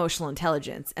emotional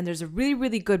intelligence. And there's a really,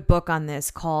 really good book on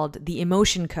this called The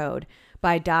Emotion Code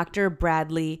by Dr.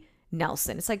 Bradley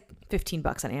Nelson. It's like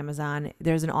 $15 on Amazon.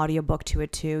 There's an audiobook to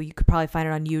it too. You could probably find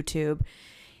it on YouTube.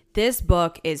 This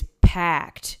book is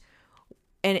packed,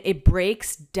 and it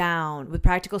breaks down with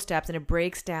practical steps, and it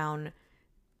breaks down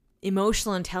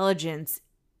emotional intelligence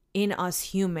in us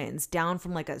humans down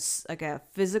from like a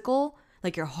physical,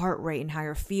 like your heart rate and how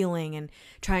you're feeling and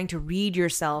trying to read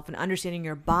yourself and understanding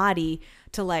your body,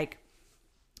 to like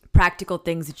practical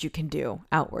things that you can do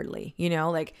outwardly.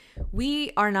 Like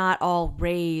we are not all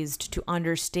raised to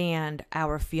understand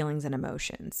our feelings and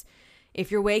emotions.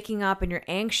 If you're waking up and you're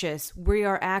anxious, we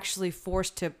are actually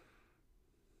forced to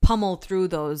pummel through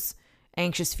those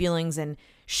anxious feelings and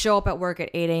show up at work at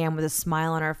 8 a.m. with a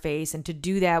smile on our face. And to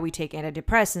do that, we take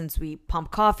antidepressants, we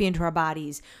pump coffee into our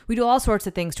bodies, we do all sorts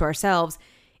of things to ourselves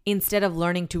instead of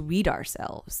learning to read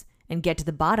ourselves and get to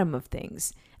the bottom of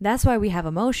things. That's why we have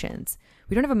emotions.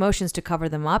 We don't have emotions to cover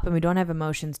them up, and we don't have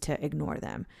emotions to ignore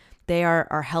them. They are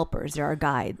our helpers. They're our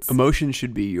guides. Emotion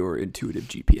should be your intuitive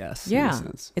GPS. Yeah, in a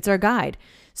sense. It's our guide.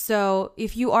 So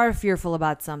if you are fearful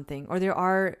about something, or there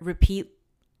are repeat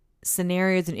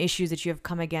scenarios and issues that you have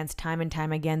come against time and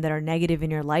time again that are negative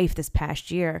in your life this past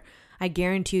year, I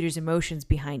guarantee you there's emotions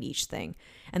behind each thing.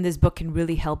 And this book can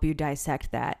really help you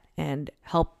dissect that and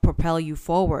help propel you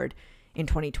forward in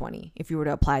 2020 if you were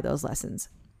to apply those lessons.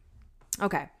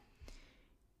 Okay.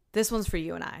 This one's for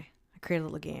you and I. I created a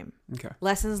little game. Okay.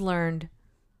 Lessons learned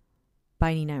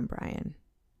by Nina and Brian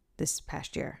this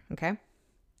past year. Okay.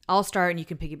 I'll start and you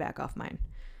can piggyback off mine.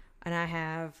 And I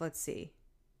have, let's see.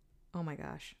 Oh my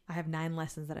gosh. I have 9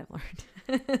 lessons that I've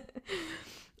learned.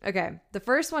 Okay. The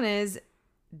first one is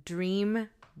dream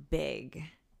big.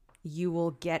 You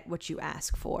will get what you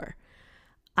ask for.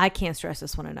 I can't stress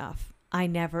this one enough. I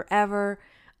never, ever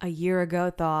a year ago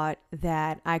thought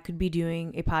that I could be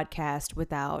doing a podcast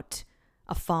without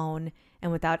a phone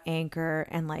and without Anchor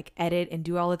and like edit and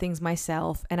do all the things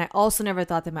myself. And I also never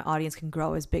thought that my audience can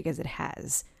grow as big as it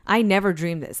has. I never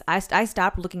dreamed this. I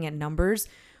stopped looking at numbers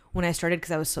when I started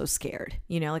because I was so scared,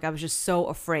 like I was just so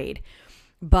afraid.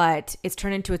 But it's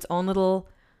turned into its own little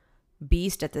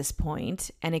beast at this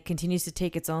point, and it continues to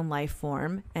take its own life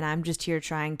form. And I'm just here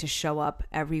trying to show up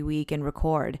every week and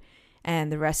record.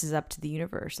 And the rest is up to the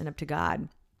universe and up to God.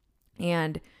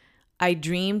 And I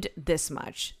dreamed this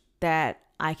much, that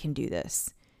I can do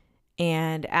this.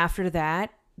 And after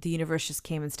that, the universe just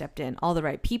came and stepped in. All the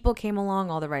right people came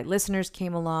along. All the right listeners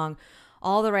came along.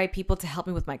 All the right people to help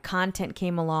me with my content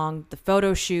came along. The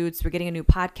photo shoots. We're getting a new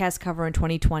podcast cover in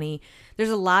 2020. There's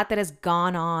a lot that has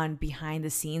gone on behind the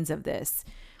scenes of this,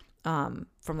 from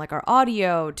like our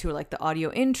audio to like the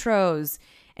audio intros.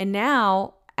 And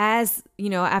now, as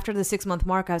after the 6-month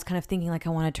mark, I was kind of thinking like,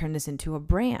 I want to turn this into a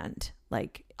brand,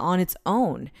 like on its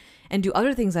own, and do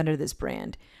other things under this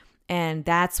brand. And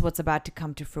that's what's about to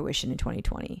come to fruition in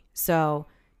 2020. So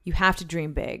you have to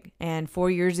dream big. And 4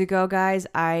 years ago, guys,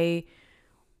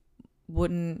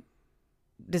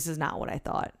 this is not what I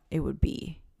thought it would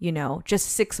be. Just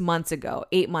 6 months ago,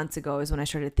 8 months ago is when I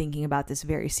started thinking about this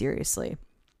very seriously.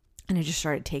 And it just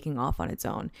started taking off on its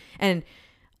own. And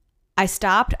I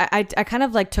stopped. I kind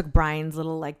of like took Brian's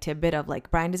little like tidbit of like,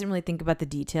 Brian doesn't really think about the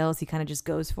details. He kind of just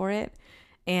goes for it.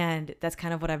 And that's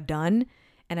kind of what I've done.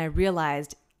 And I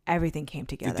realized everything came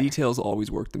together. The details always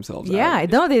work themselves out. Yeah,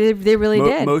 no, they really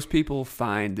did. Most people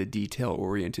find the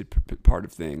detail-oriented part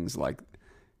of things like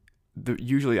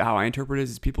usually how I interpret it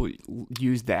is people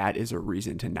use that as a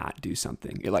reason to not do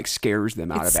something. It like scares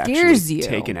them out of actually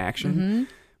taking action. Mm-hmm.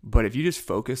 But if you just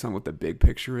focus on what the big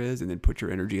picture is and then put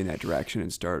your energy in that direction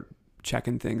and start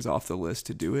checking things off the list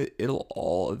to do it, it'll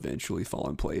all eventually fall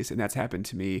in place. And that's happened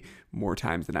to me more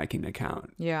times than I can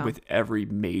count. Yeah. With every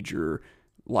major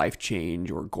life change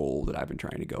or goal that I've been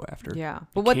trying to go after. Yeah.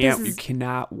 But you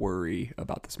cannot worry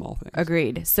about the small things.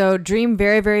 Agreed. So dream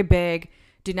very, very big.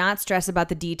 Do not stress about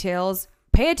the details.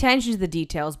 Pay attention to the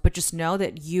details, but just know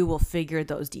that you will figure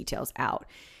those details out.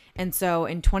 And so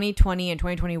in 2020 and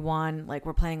 2021, like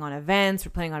we're planning on events,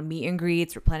 we're planning on meet and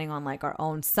greets, we're planning on like our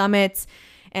own summits,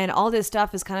 and all this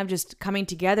stuff is kind of just coming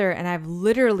together. And I've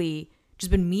literally just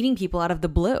been meeting people out of the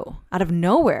blue, out of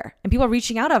nowhere, and people are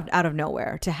reaching out of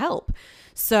nowhere to help.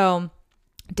 So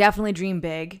definitely dream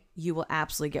big. You will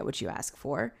absolutely get what you ask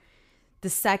for. The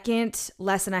second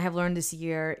lesson I have learned this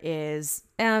year is,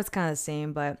 it's kind of the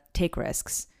same, but take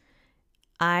risks.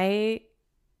 I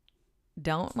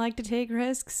don't like to take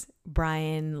risks.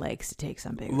 Brian likes to take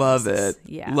some big risks. Love it.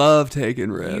 Yeah. Love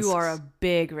taking risks. You are a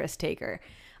big risk taker.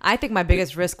 I think my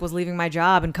biggest risk was leaving my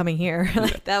job and coming here.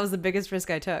 That was the biggest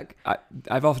risk I took.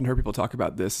 I've often heard people talk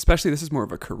about this, especially this is more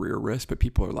of a career risk, but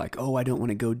people are like, oh, I don't want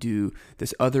to go do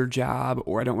this other job,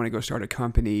 or I don't want to go start a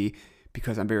company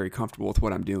because I'm very comfortable with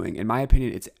what I'm doing. In my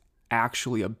opinion, it's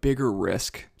actually a bigger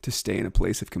risk to stay in a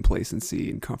place of complacency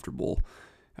and comfortable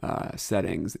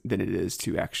settings than it is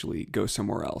to actually go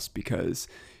somewhere else. Because,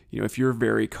 if you're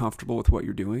very comfortable with what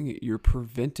you're doing, you're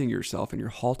preventing yourself and you're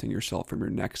halting yourself from your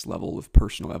next level of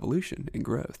personal evolution and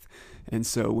growth. And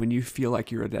so when you feel like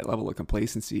you're at that level of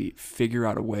complacency, figure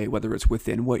out a way, whether it's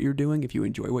within what you're doing, if you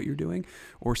enjoy what you're doing,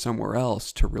 or somewhere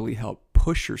else, to really help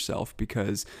push yourself,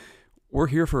 because we're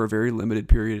here for a very limited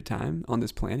period of time on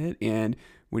this planet. And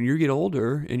when you get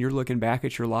older and you're looking back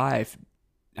at your life,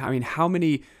 how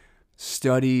many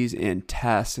studies and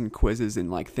tests and quizzes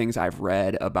and like things I've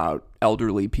read about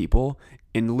elderly people,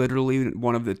 and literally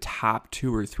one of the top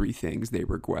 2 or 3 things they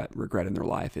regret in their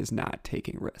life is not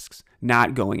taking risks,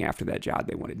 not going after that job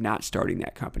they wanted, not starting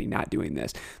that company, not doing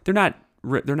this. They're not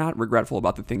regretful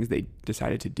about the things they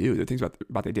decided to do. They're things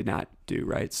about they did not do,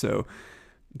 right? So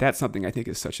that's something I think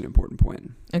is such an important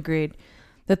point. Agreed.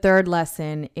 The third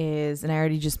lesson is, and I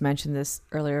already just mentioned this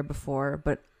earlier before,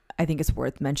 but I think it's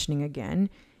worth mentioning again,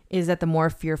 is that the more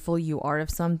fearful you are of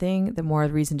something, the more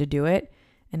reason to do it.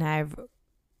 And I've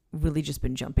really just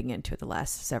been jumping into it the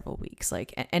last several weeks.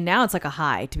 And now it's like a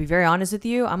high. To be very honest with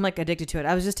you, I'm like addicted to it.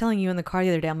 I was just telling you in the car the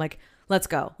other day, I'm like, let's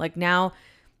go. Like now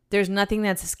there's nothing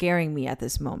that's scaring me at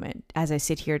this moment as I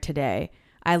sit here today.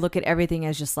 I look at everything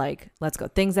as just like, let's go.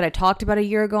 Things that I talked about a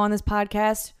year ago on this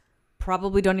podcast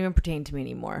probably don't even pertain to me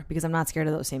anymore because I'm not scared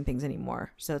of those same things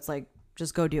anymore. So it's like,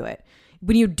 just go do it.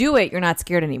 When you do it, you're not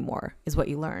scared anymore, is what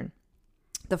you learn.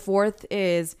 The fourth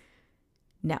is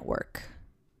network.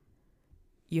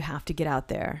 You have to get out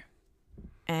there.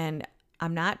 And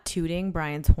I'm not tooting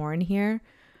Brian's horn here,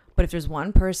 but if there's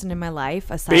one person in my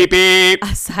life aside,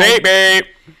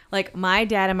 like my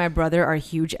dad and my brother are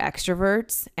huge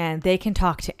extroverts and they can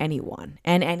talk to anyone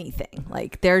and anything.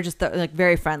 Like they're just like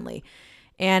very friendly.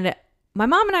 And my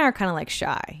mom and I are kind of like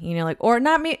shy, you know, like, or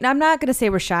not me. I'm not going to say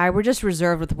we're shy. We're just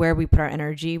reserved with where we put our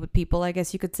energy with people, I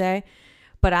guess you could say.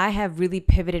 But I have really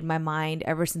pivoted my mind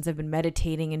ever since I've been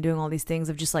meditating and doing all these things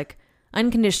of just like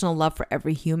unconditional love for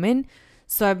every human.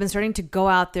 So I've been starting to go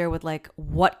out there with like,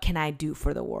 what can I do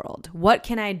for the world? What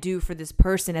can I do for this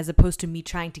person as opposed to me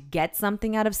trying to get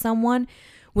something out of someone,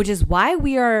 which is why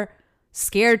we are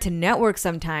scared to network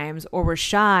sometimes, or we're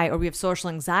shy, or we have social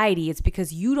anxiety. It's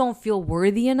because you don't feel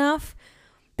worthy enough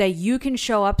that you can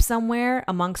show up somewhere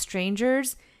amongst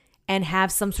strangers and have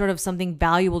some sort of something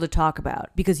valuable to talk about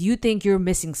because you think you're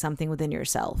missing something within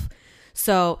yourself.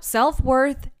 So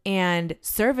self-worth and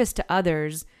service to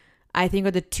others, I think,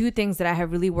 are the two things that I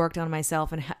have really worked on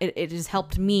myself, and it has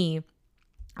helped me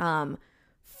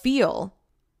feel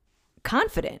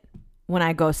confident when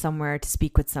I go somewhere to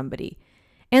speak with somebody.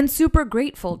 And super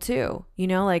grateful too. You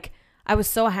know, like I was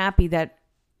so happy that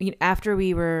after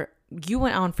you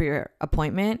went on for your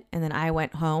appointment and then I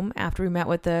went home after we met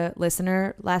with the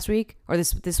listener last week or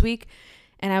this week.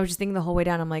 And I was just thinking the whole way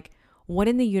down, I'm like, what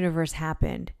in the universe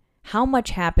happened? How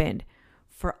much happened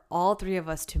for all three of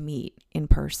us to meet in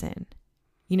person?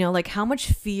 You know, like how much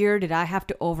fear did I have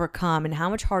to overcome and how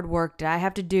much hard work did I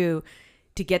have to do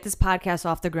to get this podcast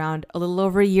off the ground a little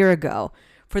over a year ago?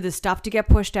 For the stuff to get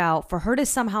pushed out, for her to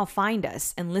somehow find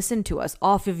us and listen to us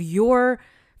off of your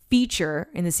feature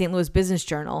in the St. Louis Business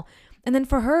Journal. And then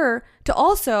for her to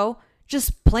also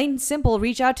just plain simple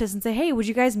reach out to us and say, hey, would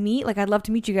you guys meet? Like, I'd love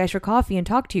to meet you guys for coffee and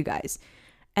talk to you guys.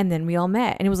 And then we all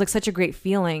met. And it was like such a great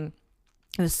feeling.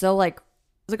 It was so like,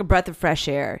 it was like a breath of fresh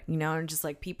air, you know, and just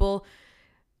like people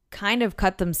kind of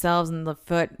cut themselves in the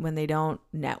foot when they don't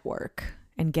network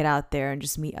and get out there and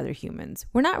just meet other humans.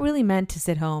 We're not really meant to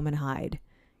sit home and hide.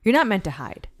 You're not meant to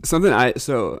hide.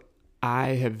 I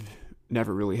have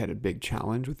never really had a big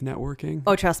challenge with networking.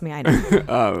 Oh, trust me, I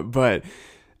know. But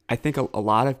I think a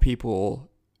lot of people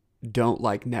don't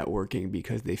like networking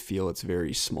because they feel it's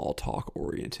very small talk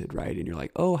oriented, right? And you're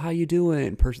like, oh, how you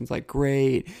doing? Person's like,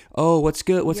 great. Oh, what's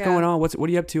good? What's going on? What are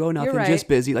you up to? Oh, nothing, just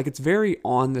busy. Like it's very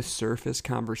on the surface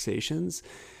conversations.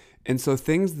 And so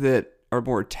things that are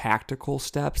more tactical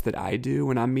steps that I do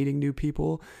when I'm meeting new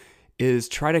people is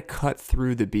try to cut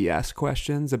through the BS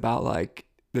questions about like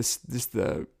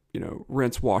the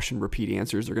rinse, wash, and repeat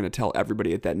answers are going to tell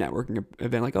everybody at that networking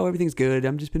event, like, oh, everything's good.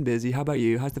 I'm just been busy. How about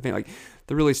you? How's the family? Like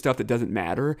the really stuff that doesn't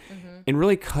matter, and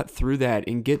really cut through that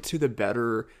and get to the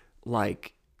better,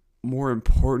 like more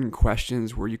important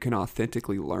questions where you can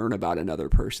authentically learn about another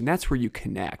person. That's where you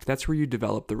connect. That's where you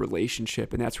develop the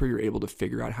relationship, and that's where you're able to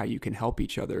figure out how you can help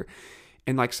each other.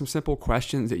 And like some simple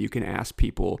questions that you can ask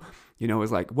people, you know,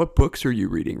 is like, what books are you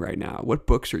reading right now? What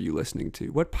books are you listening to?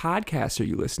 What podcasts are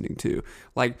you listening to?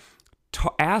 Like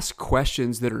ask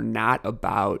questions that are not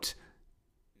about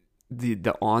the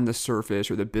on the surface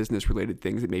or the business related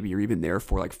things that maybe you're even there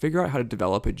for. Like figure out how to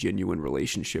develop a genuine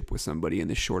relationship with somebody in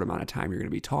the short amount of time you're going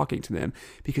to be talking to them,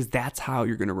 because that's how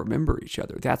you're going to remember each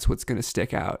other. That's what's going to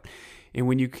stick out. And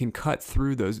when you can cut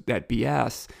through that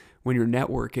BS, when you're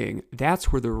networking,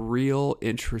 that's where the real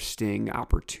interesting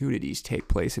opportunities take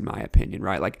place, in my opinion,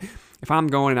 right? Like if I'm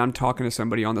going and I'm talking to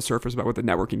somebody on the surface about what the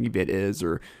networking event is,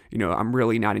 or, you know, I'm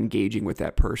really not engaging with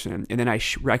that person, and then I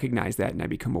recognize that and I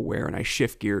become aware and I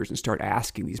shift gears and start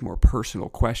asking these more personal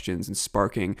questions and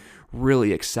sparking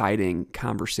really exciting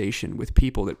conversation with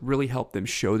people that really help them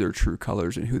show their true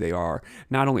colors and who they are,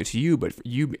 not only to you, but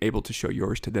you able to show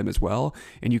yours to them as well.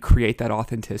 And you create that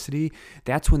authenticity.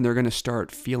 That's when they're going to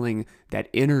start feeling that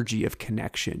energy of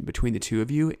connection between the two of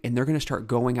you, and they're going to start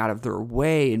going out of their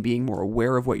way and being more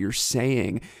aware of what you're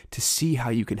saying to see how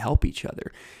you can help each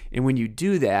other. And when you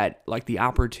do that, like the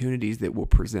opportunities that will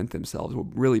present themselves will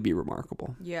really be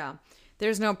remarkable. Yeah.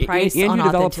 There's no price and on you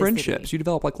develop authenticity. friendships. You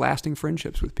develop like lasting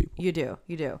friendships with people. You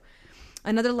do.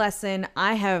 Another lesson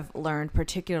I have learned,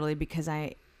 particularly because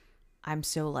I'm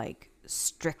so like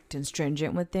strict and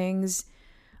stringent with things,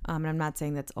 and I'm not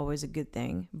saying that's always a good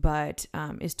thing, but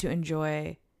is to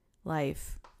enjoy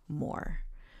life more.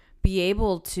 Be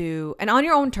able to, and on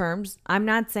your own terms. I'm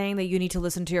not saying that you need to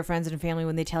listen to your friends and family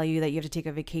when they tell you that you have to take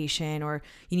a vacation or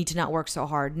you need to not work so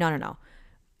hard. No.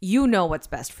 you know what's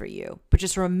best for you, but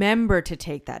just remember to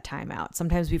take that time out.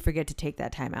 Sometimes we forget to take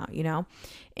that time out,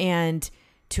 and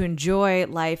to enjoy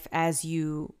life as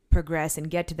you progress and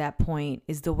get to that point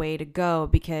is the way to go,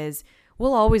 because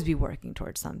we'll always be working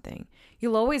towards something.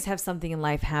 You'll always have something in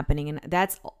life happening. And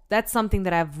that's something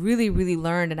that I've really, really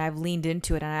learned, and I've leaned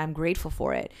into it, and I'm grateful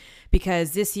for it,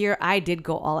 because this year I did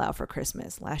go all out for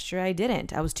Christmas. Last year I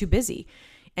didn't. I was too busy.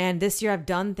 And this year I've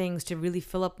done things to really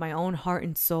fill up my own heart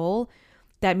and soul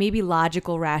that maybe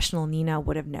logical, rational Nina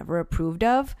would have never approved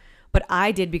of. But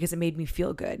I did because it made me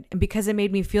feel good. And because it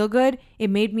made me feel good, it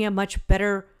made me a much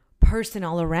better person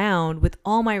all around with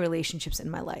all my relationships in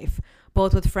my life,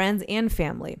 both with friends and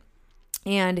family.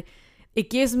 And it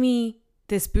gives me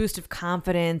this boost of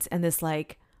confidence and this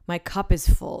like, my cup is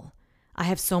full. I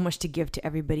have so much to give to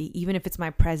everybody, even if it's my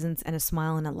presence and a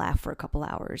smile and a laugh for a couple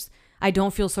hours. I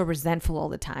don't feel so resentful all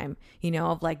the time,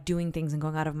 of like doing things and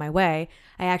going out of my way.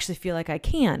 I actually feel like I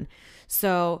can.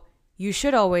 So you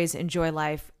should always enjoy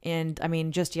life. And I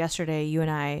mean, just yesterday, you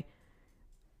and I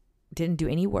didn't do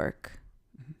any work.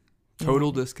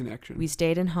 Total disconnection. We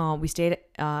stayed at home.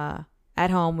 At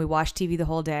home. We watched TV the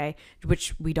whole day,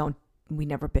 which we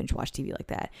never binge watch TV like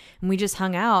that. And we just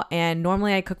hung out. And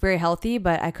normally I cook very healthy,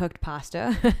 but I cooked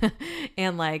pasta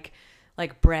and like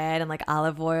bread and like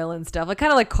olive oil and stuff, like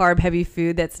kind of like carb heavy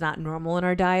food that's not normal in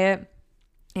our diet.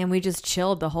 And we just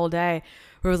chilled the whole day.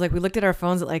 Where it was like, we looked at our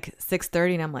phones at like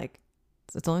 6:30 and I'm like,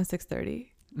 it's only 6:30.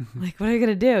 Like, what are we going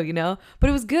to do? But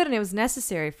it was good and it was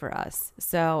necessary for us.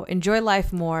 So enjoy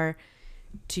life more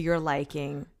to your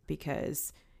liking,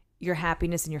 because your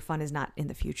happiness and your fun is not in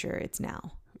the future. It's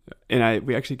now. And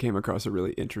we actually came across a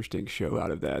really interesting show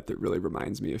out of that really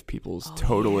reminds me of people's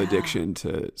total addiction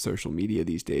to social media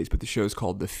these days. But the show's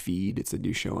called The Feed. It's a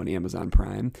new show on Amazon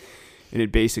Prime. And it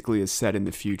basically is set in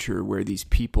the future where these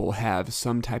people have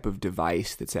some type of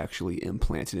device that's actually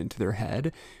implanted into their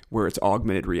head, where it's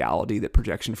augmented reality that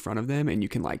projects in front of them, and you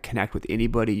can like connect with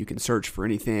anybody, you can search for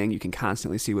anything, you can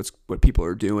constantly see what people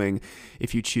are doing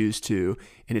if you choose to.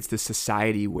 And it's this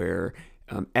society where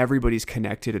everybody's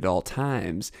connected at all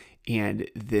times, and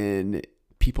then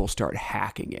people start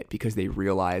hacking it because they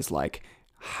realize like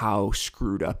how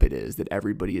screwed up it is that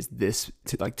everybody is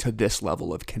to this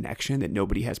level of connection, that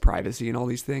nobody has privacy and all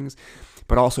these things,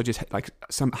 but also just like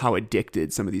somehow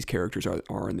addicted some of these characters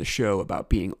are in the show about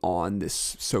being on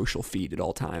this social feed at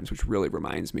all times, which really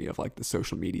reminds me of like the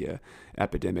social media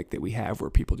epidemic that we have, where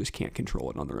people just can't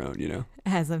control it on their own,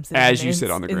 As you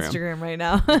sit on the Instagram right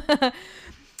now.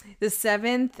 The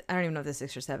 7th, I don't even know if it's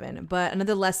 6 or 7, but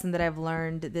another lesson that I've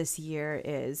learned this year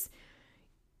is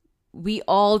we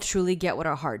all truly get what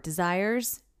our heart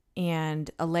desires. And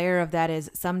a layer of that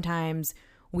is sometimes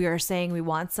we are saying we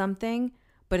want something,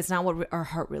 but it's not what our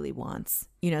heart really wants.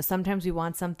 Sometimes we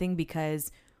want something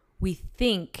because we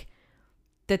think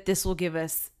that this will give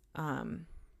us, how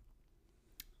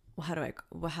do I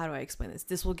explain this?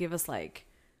 This will give us like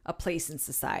a place in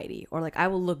society, or like I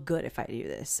will look good if I do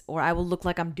this, or I will look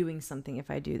like I'm doing something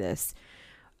if I do this,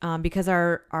 because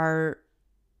our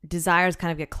desires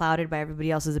kind of get clouded by everybody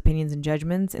else's opinions and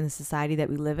judgments in the society that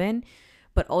we live in.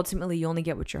 But ultimately, you only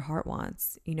get what your heart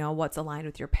wants, what's aligned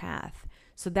with your path.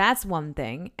 So that's one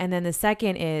thing. And then the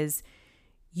second is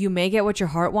you may get what your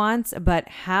heart wants, but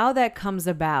how that comes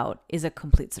about is a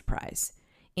complete surprise.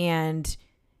 And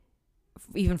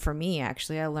even for me,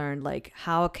 actually, I learned like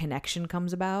how a connection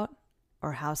comes about,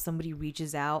 or how somebody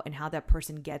reaches out and how that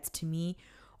person gets to me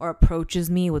or approaches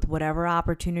me with whatever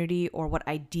opportunity or what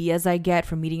ideas I get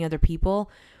from meeting other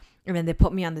people. And then they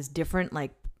put me on this different,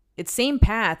 like, it's same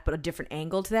path, but a different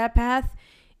angle to that path.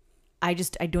 I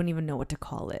don't even know what to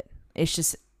call it. It's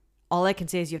just, all I can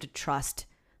say is you have to trust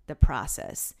the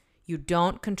process. You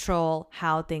don't control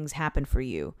how things happen for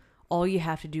you. All you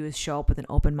have to do is show up with an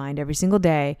open mind every single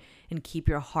day and keep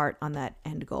your heart on that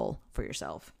end goal for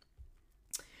yourself.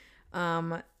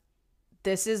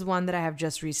 This is one that I have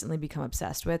just recently become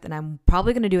obsessed with, and I'm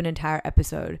probably going to do an entire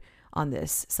episode on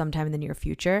this sometime in the near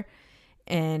future.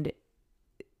 And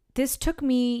this took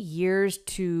me years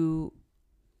to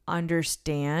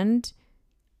understand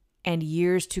and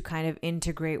years to kind of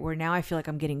integrate, where now I feel like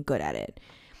I'm getting good at it.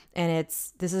 And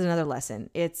this is another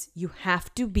lesson. It's you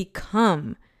have to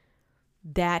become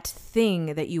that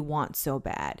thing that you want so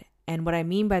bad. And what I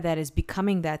mean by that is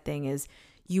becoming that thing is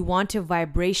you want to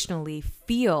vibrationally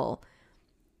feel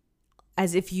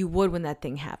as if you would when that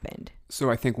thing happened. So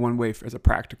I think one way as a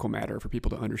practical matter for people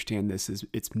to understand this is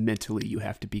it's mentally you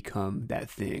have to become that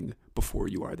thing before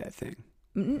you are that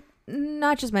thing.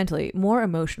 Not just mentally, more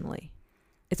emotionally.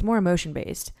 It's more emotion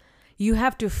based. You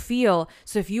have to feel.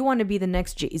 So if you want to be the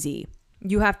next Jay-Z,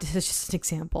 you have to, this is just an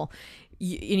example.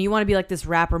 you want to be like this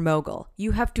rapper mogul.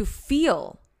 You have to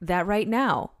feel that right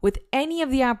now with any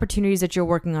of the opportunities that you're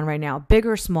working on right now, big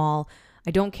or small,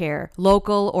 I don't care,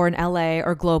 local or in LA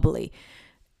or globally.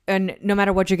 And no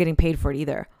matter what you're getting paid for it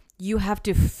either. You have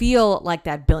to feel like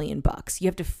that $1 billion. You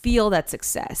have to feel that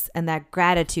success and that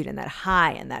gratitude and that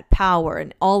high and that power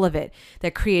and all of it,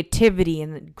 that creativity,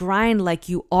 and grind like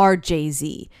you are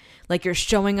Jay-Z, like you're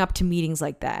showing up to meetings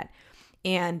like that.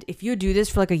 And if you do this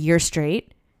for like a year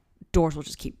straight, doors will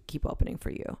just keep opening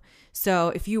for you. So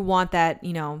if you want that,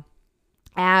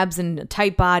 abs and a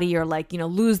tight body, or like,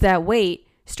 lose that weight,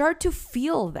 start to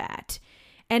feel that.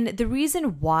 And the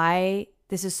reason why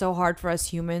this is so hard for us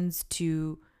humans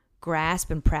to grasp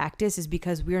and practice is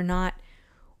because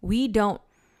we don't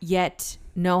yet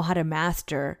know how to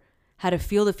master how to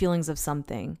feel the feelings of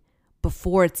something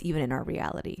before it's even in our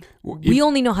reality. We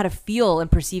only know how to feel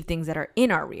and perceive things that are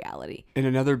in our reality. And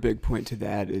another big point to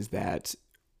that is that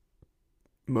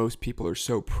most people are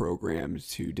so programmed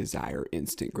to desire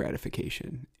instant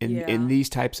gratification. In these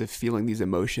types of feeling these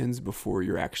emotions before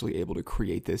you're actually able to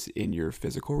create this in your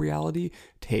physical reality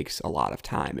takes a lot of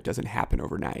time. It doesn't happen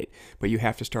overnight, but you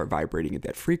have to start vibrating at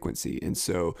that frequency. And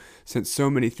so since so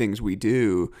many things we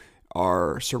do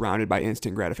are surrounded by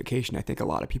instant gratification, I think a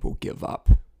lot of people give up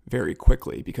very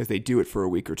quickly because they do it for a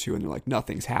week or two and they're like,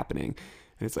 nothing's happening.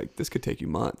 And it's like, this could take you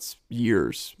months,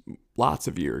 years, lots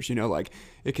of years, like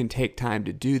it can take time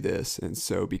to do this. And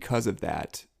so because of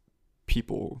that,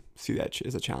 people see that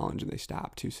as a challenge and they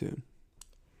stop too soon.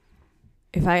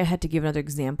 If I had to give another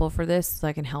example for this so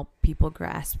I can help people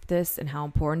grasp this and how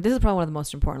important, this is probably one of the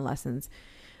most important lessons.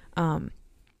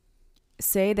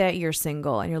 Say that you're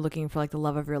single and you're looking for like the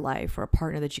love of your life or a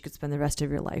partner that you could spend the rest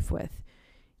of your life with.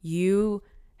 You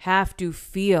have to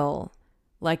feel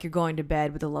like you're going to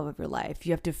bed with the love of your life.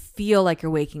 You have to feel like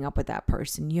you're waking up with that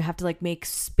person. You have to like make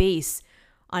space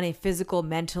on a physical,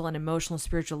 mental, and emotional,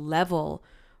 spiritual level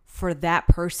for that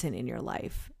person in your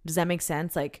life. Does that make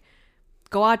sense? Like,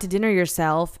 go out to dinner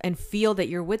yourself and feel that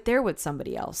you're there with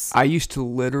somebody else. I used to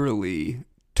literally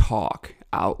talk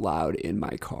out loud in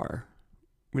my car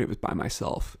when it was by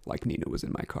myself, like Nina was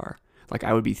in my car. Like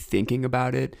I would be thinking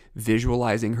about it,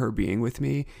 visualizing her being with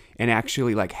me, and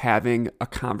actually like having a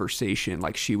conversation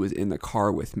like she was in the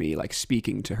car with me, like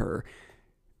speaking to her.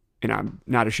 And I'm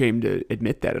not ashamed to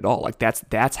admit that at all. Like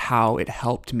that's how it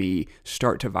helped me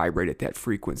start to vibrate at that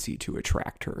frequency to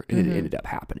attract her. And it ended up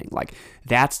happening. Like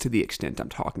that's to the extent I'm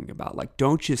talking about. Like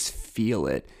don't just feel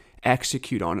it,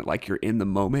 execute on it like you're in the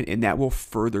moment, and that will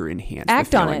further enhance the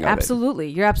act on feeling it. of Absolutely.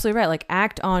 You're absolutely right. Like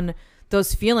act on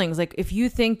those feelings. Like if you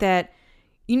think that,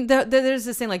 there's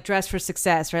this thing like dress for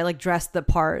success, right? Like dress the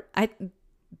part.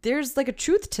 There's like a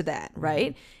truth to that,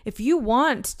 right? If you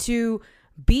want to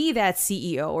be that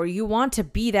CEO or you want to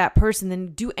be that person, then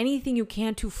do anything you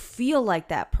can to feel like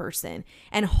that person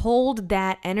and hold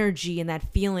that energy and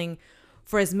that feeling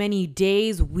for as many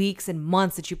days, weeks, and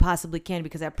months that you possibly can,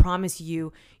 because I promise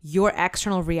you, your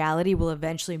external reality will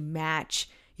eventually match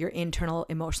your internal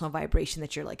emotional vibration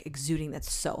that you're like exuding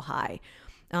that's so high.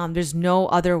 There's no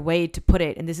other way to put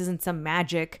it. And this isn't some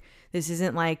magic. This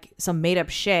isn't like some made up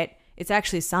shit. It's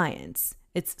actually science.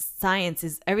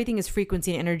 Everything is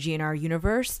frequency and energy in our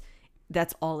universe.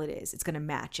 That's all it is. It's going to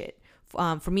match it.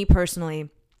 For me personally,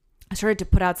 I started to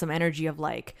put out some energy of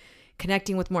like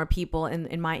connecting with more people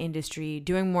in my industry,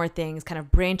 doing more things, kind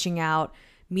of branching out,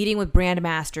 meeting with brand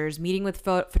masters, meeting with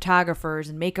photographers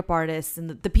and makeup artists and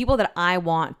the people that I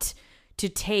want to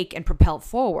take and propel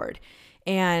forward.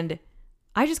 And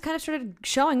I just kind of started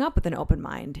showing up with an open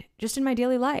mind just in my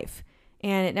daily life.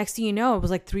 And next thing you know, it was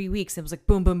like 3 weeks. It was like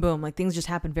boom, boom, boom. Like things just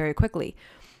happened very quickly.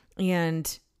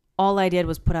 And all I did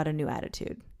was put out a new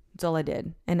attitude. That's all I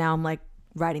did. And now I'm like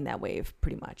riding that wave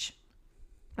pretty much.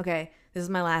 Okay, this is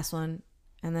my last one.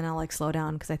 And then I'll like slow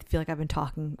down because I feel like I've been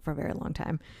talking for a very long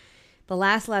time. The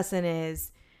last lesson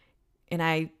is,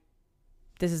 this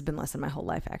has been lesson my whole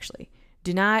life actually.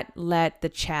 Do not let the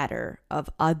chatter of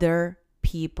other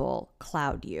people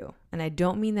cloud you. And I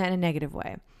don't mean that in a negative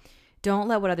way. Don't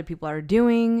let what other people are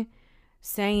doing,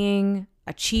 saying,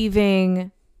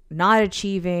 achieving, not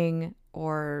achieving,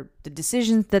 or the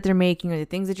decisions that they're making or the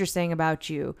things that you're saying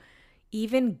about you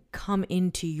even come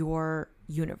into your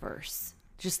universe.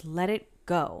 Just let it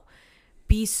go.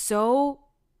 Be so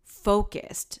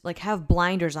focused, like have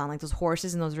blinders on, like those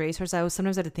horses and those racehorses. I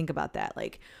sometimes have to think about that.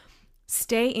 Like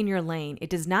stay in your lane. It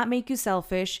does not make you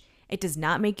selfish. It does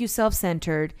not make you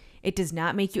self-centered. It does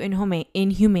not make you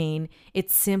inhumane.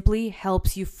 It simply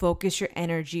helps you focus your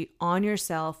energy on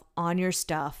yourself, on your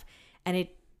stuff, and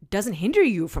it doesn't hinder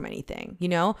you from anything.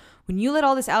 When you let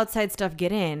all this outside stuff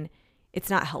get in, it's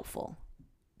not helpful.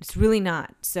 It's really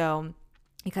not. So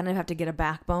you kind of have to get a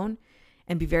backbone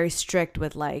and be very strict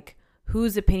with like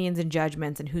whose opinions and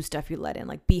judgments and whose stuff you let in.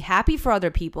 Like, be happy for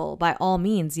other people by all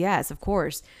means. Yes, of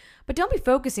course. But don't be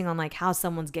focusing on like how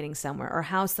someone's getting somewhere or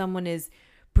how someone is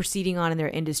proceeding on in their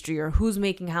industry or who's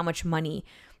making how much money.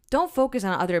 Don't focus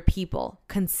on other people.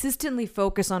 Consistently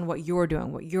focus on what you're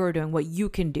doing, what you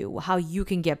can do, how you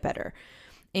can get better.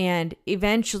 And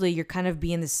eventually you're kind of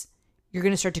being this, you're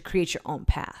going to start to create your own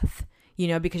path, you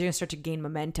know, because you're going to start to gain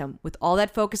momentum with all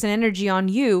that focus and energy on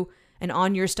you and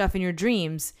on your stuff and your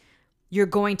dreams. You're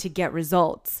going to get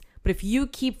results. But if you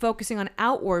keep focusing on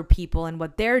outward people and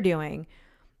what they're doing,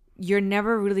 you're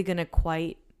never really going to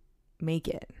quite make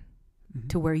it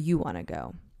to where you want to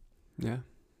go. Yeah,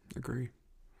 agree.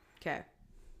 Okay.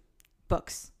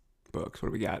 Books. What do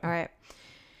we got? All right.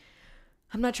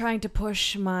 I'm not trying to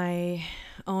push my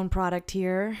own product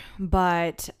here,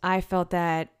 but I felt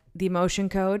that The Emotion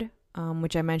Code,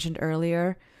 which I mentioned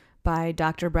earlier, by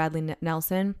Dr. Bradley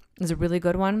Nelson, is a really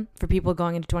good one for people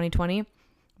going into 2020.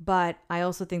 But I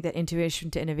also think that Intuition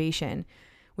to Innovation,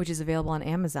 which is available on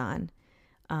Amazon,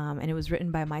 and it was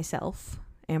written by myself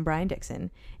and Brian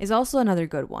Dixon, is also another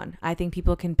good one. I think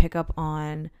people can pick up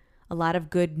on a lot of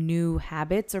good new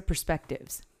habits or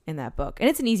perspectives in that book. And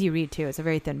it's an easy read too. It's a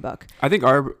very thin book. I think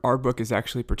our book is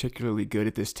actually particularly good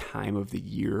at this time of the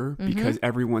year because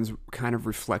everyone's kind of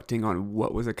reflecting on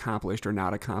what was accomplished or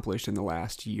not accomplished in the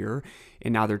last year.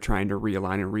 And now they're trying to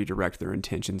realign and redirect their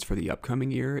intentions for the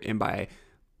upcoming year. And by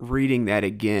reading that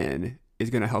again is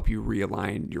going to help you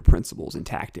realign your principles and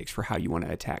tactics for how you want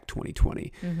to attack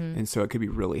 2020. And so it could be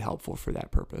really helpful for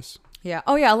that purpose. Yeah.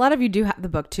 Oh yeah. A lot of you do have the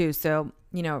book too. So,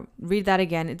 you know, read that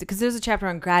again because there's a chapter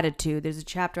on gratitude. There's a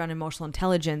chapter on emotional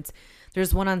intelligence.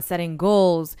 There's one on setting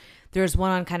goals. There's one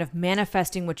on kind of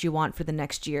manifesting what you want for the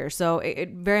next year. So it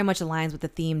very much aligns with the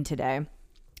theme today.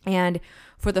 And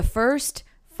for the first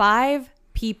 5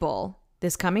 people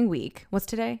this coming week, what's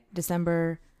today?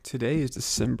 Today is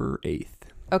December 8th.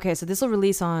 Okay. So this will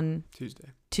release on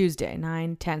Tuesday,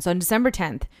 9/10. So on December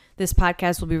 10th, this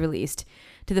podcast will be released.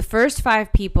 To the first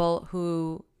 5 people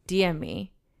who DM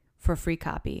me for a free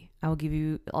copy, I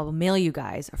will mail you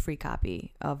guys a free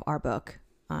copy of our book.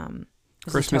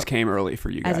 Christmas came early for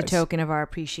you guys. As a token of our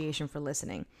appreciation for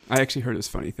listening. I actually heard this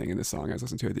funny thing in the song I was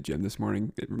listening to at the gym this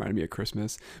morning. It reminded me of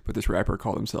Christmas, but this rapper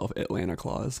called himself Atlanta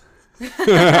Claus.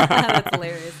 That's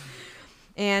hilarious.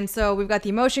 And so we've got The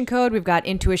Emotion Code. We've got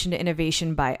Intuition to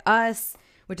Innovation by us,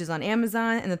 which is on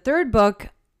Amazon. And the third book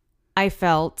I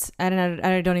felt, I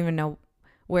don't even know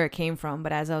where it came from,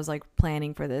 but as I was like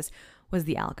planning for this, was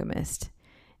The Alchemist.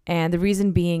 And the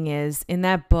reason being is in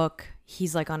that book,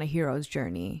 he's like on a hero's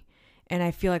journey. And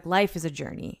I feel like life is a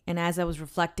journey. And as I was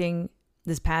reflecting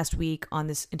this past week on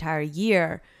this entire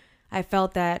year, I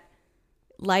felt that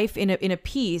life in a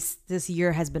piece this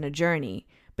year has been a journey.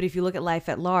 But if you look at life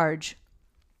at large,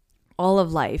 all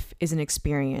of life is an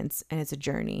experience and it's a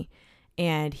journey.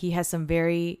 And he has some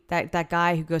that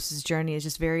guy who goes his journey is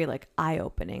just very like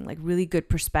eye-opening, like really good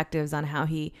perspectives on how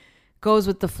he goes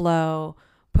with the flow,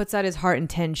 puts out his heart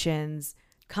intentions,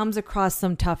 comes across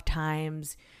some tough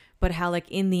times, but how like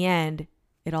in the end,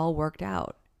 it all worked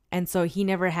out. And so he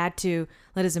never had to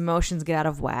let his emotions get out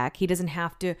of whack. He doesn't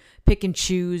have to pick and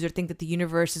choose or think that the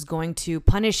universe is going to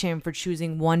punish him for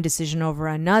choosing one decision over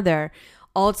another.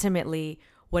 Ultimately,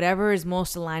 whatever is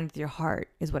most aligned with your heart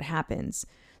is what happens.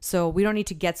 So we don't need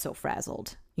to get so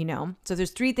frazzled, you know? So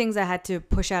there's 3 things I had to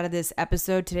push out of this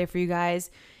episode today for you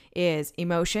guys is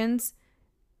emotions,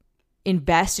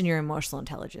 invest in your emotional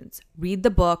intelligence, read the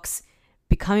books,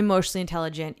 become emotionally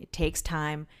intelligent. It takes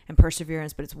time and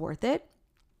perseverance, but it's worth it.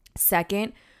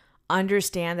 Second,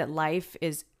 understand that life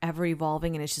is ever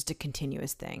evolving and it's just a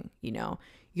continuous thing. You know,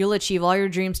 you'll achieve all your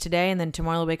dreams today and then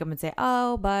tomorrow you'll wake up and say,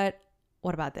 oh, but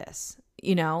what about this?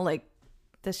 You know, like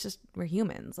that's just, we're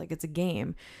humans. Like it's a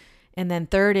game. And then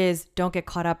third is don't get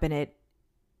caught up in it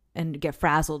and get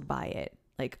frazzled by it.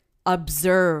 Like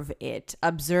observe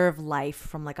life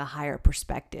from like a higher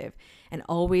perspective and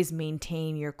always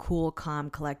maintain your cool, calm,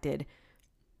 collected,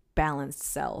 balanced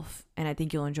self. And I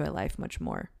think you'll enjoy life much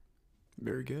more.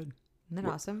 Very good. Isn't that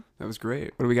awesome? That was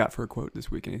great. What do we got for a quote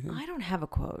this week? Anything? I don't have a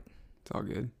quote. It's all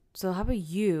good. So how about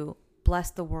you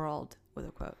bless the world with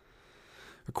a quote?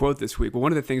 A quote this week. Well,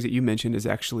 one of the things that you mentioned is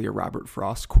actually a Robert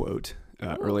Frost quote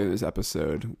earlier in this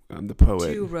episode. The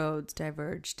poet. 2 roads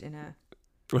diverged in a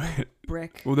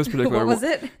brick. Well, this particular what was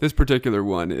it? This particular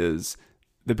one is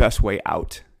the best way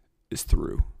out is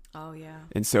through. Oh yeah.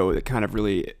 And so it kind of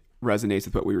really resonates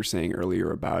with what we were saying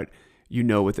earlier about you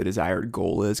know what the desired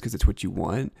goal is because it's what you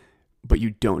want, but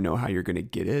you don't know how you're going to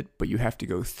get it, but you have to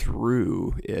go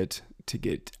through it to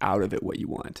get out of it what you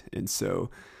want. And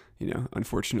so,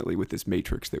 unfortunately with this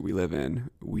matrix that we live in,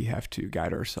 we have to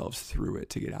guide ourselves through it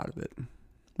to get out of it.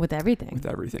 With everything.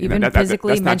 Even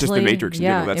physically, mentally, that's not just the matrix in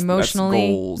general. That's emotionally.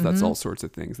 That's goals. That's all sorts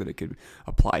of things that it could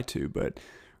apply to. But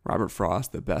Robert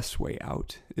Frost, the best way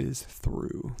out is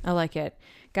through. I like it.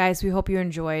 Guys, we hope you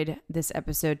enjoyed this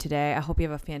episode today. I hope you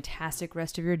have a fantastic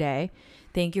rest of your day.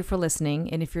 Thank you for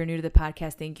listening. And if you're new to the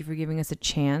podcast, thank you for giving us a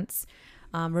chance.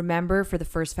 Remember, for the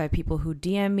first 5 people who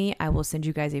DM me, I will send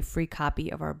you guys a free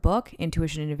copy of our book,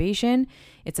 Intuition Innovation.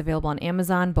 It's available on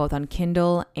Amazon, both on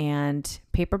Kindle and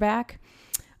paperback.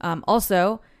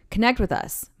 Also, connect with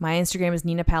us. My Instagram is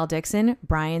Nina Pal Dixon.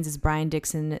 Brian's is Brian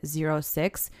Dixon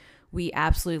 06. We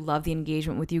absolutely love the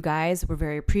engagement with you guys. We're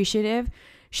very appreciative.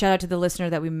 Shout out to the listener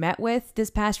that we met with this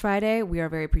past Friday. We are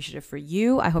very appreciative for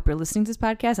you. I hope you're listening to this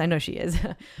podcast. I know she is.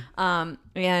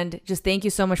 And just thank you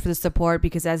so much for the support,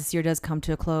 because as this year does come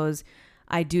to a close,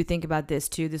 I do think about this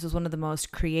too. This was one of the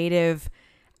most creative,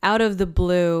 out of the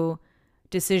blue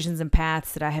decisions and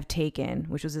paths that I have taken,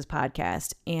 which was this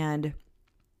podcast. And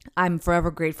I'm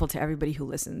forever grateful to everybody who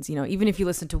listens. Even if you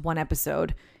listen to one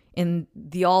episode in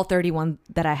the all 31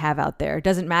 that I have out there, it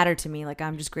doesn't matter to me. Like,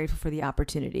 I'm just grateful for the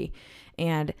opportunity.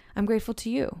 And I'm grateful to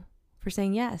you for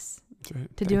saying yes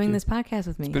to doing this podcast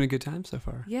with me. It's been a good time so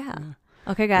far. Yeah.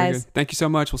 Okay, guys. Thank you so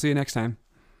much. We'll see you next time.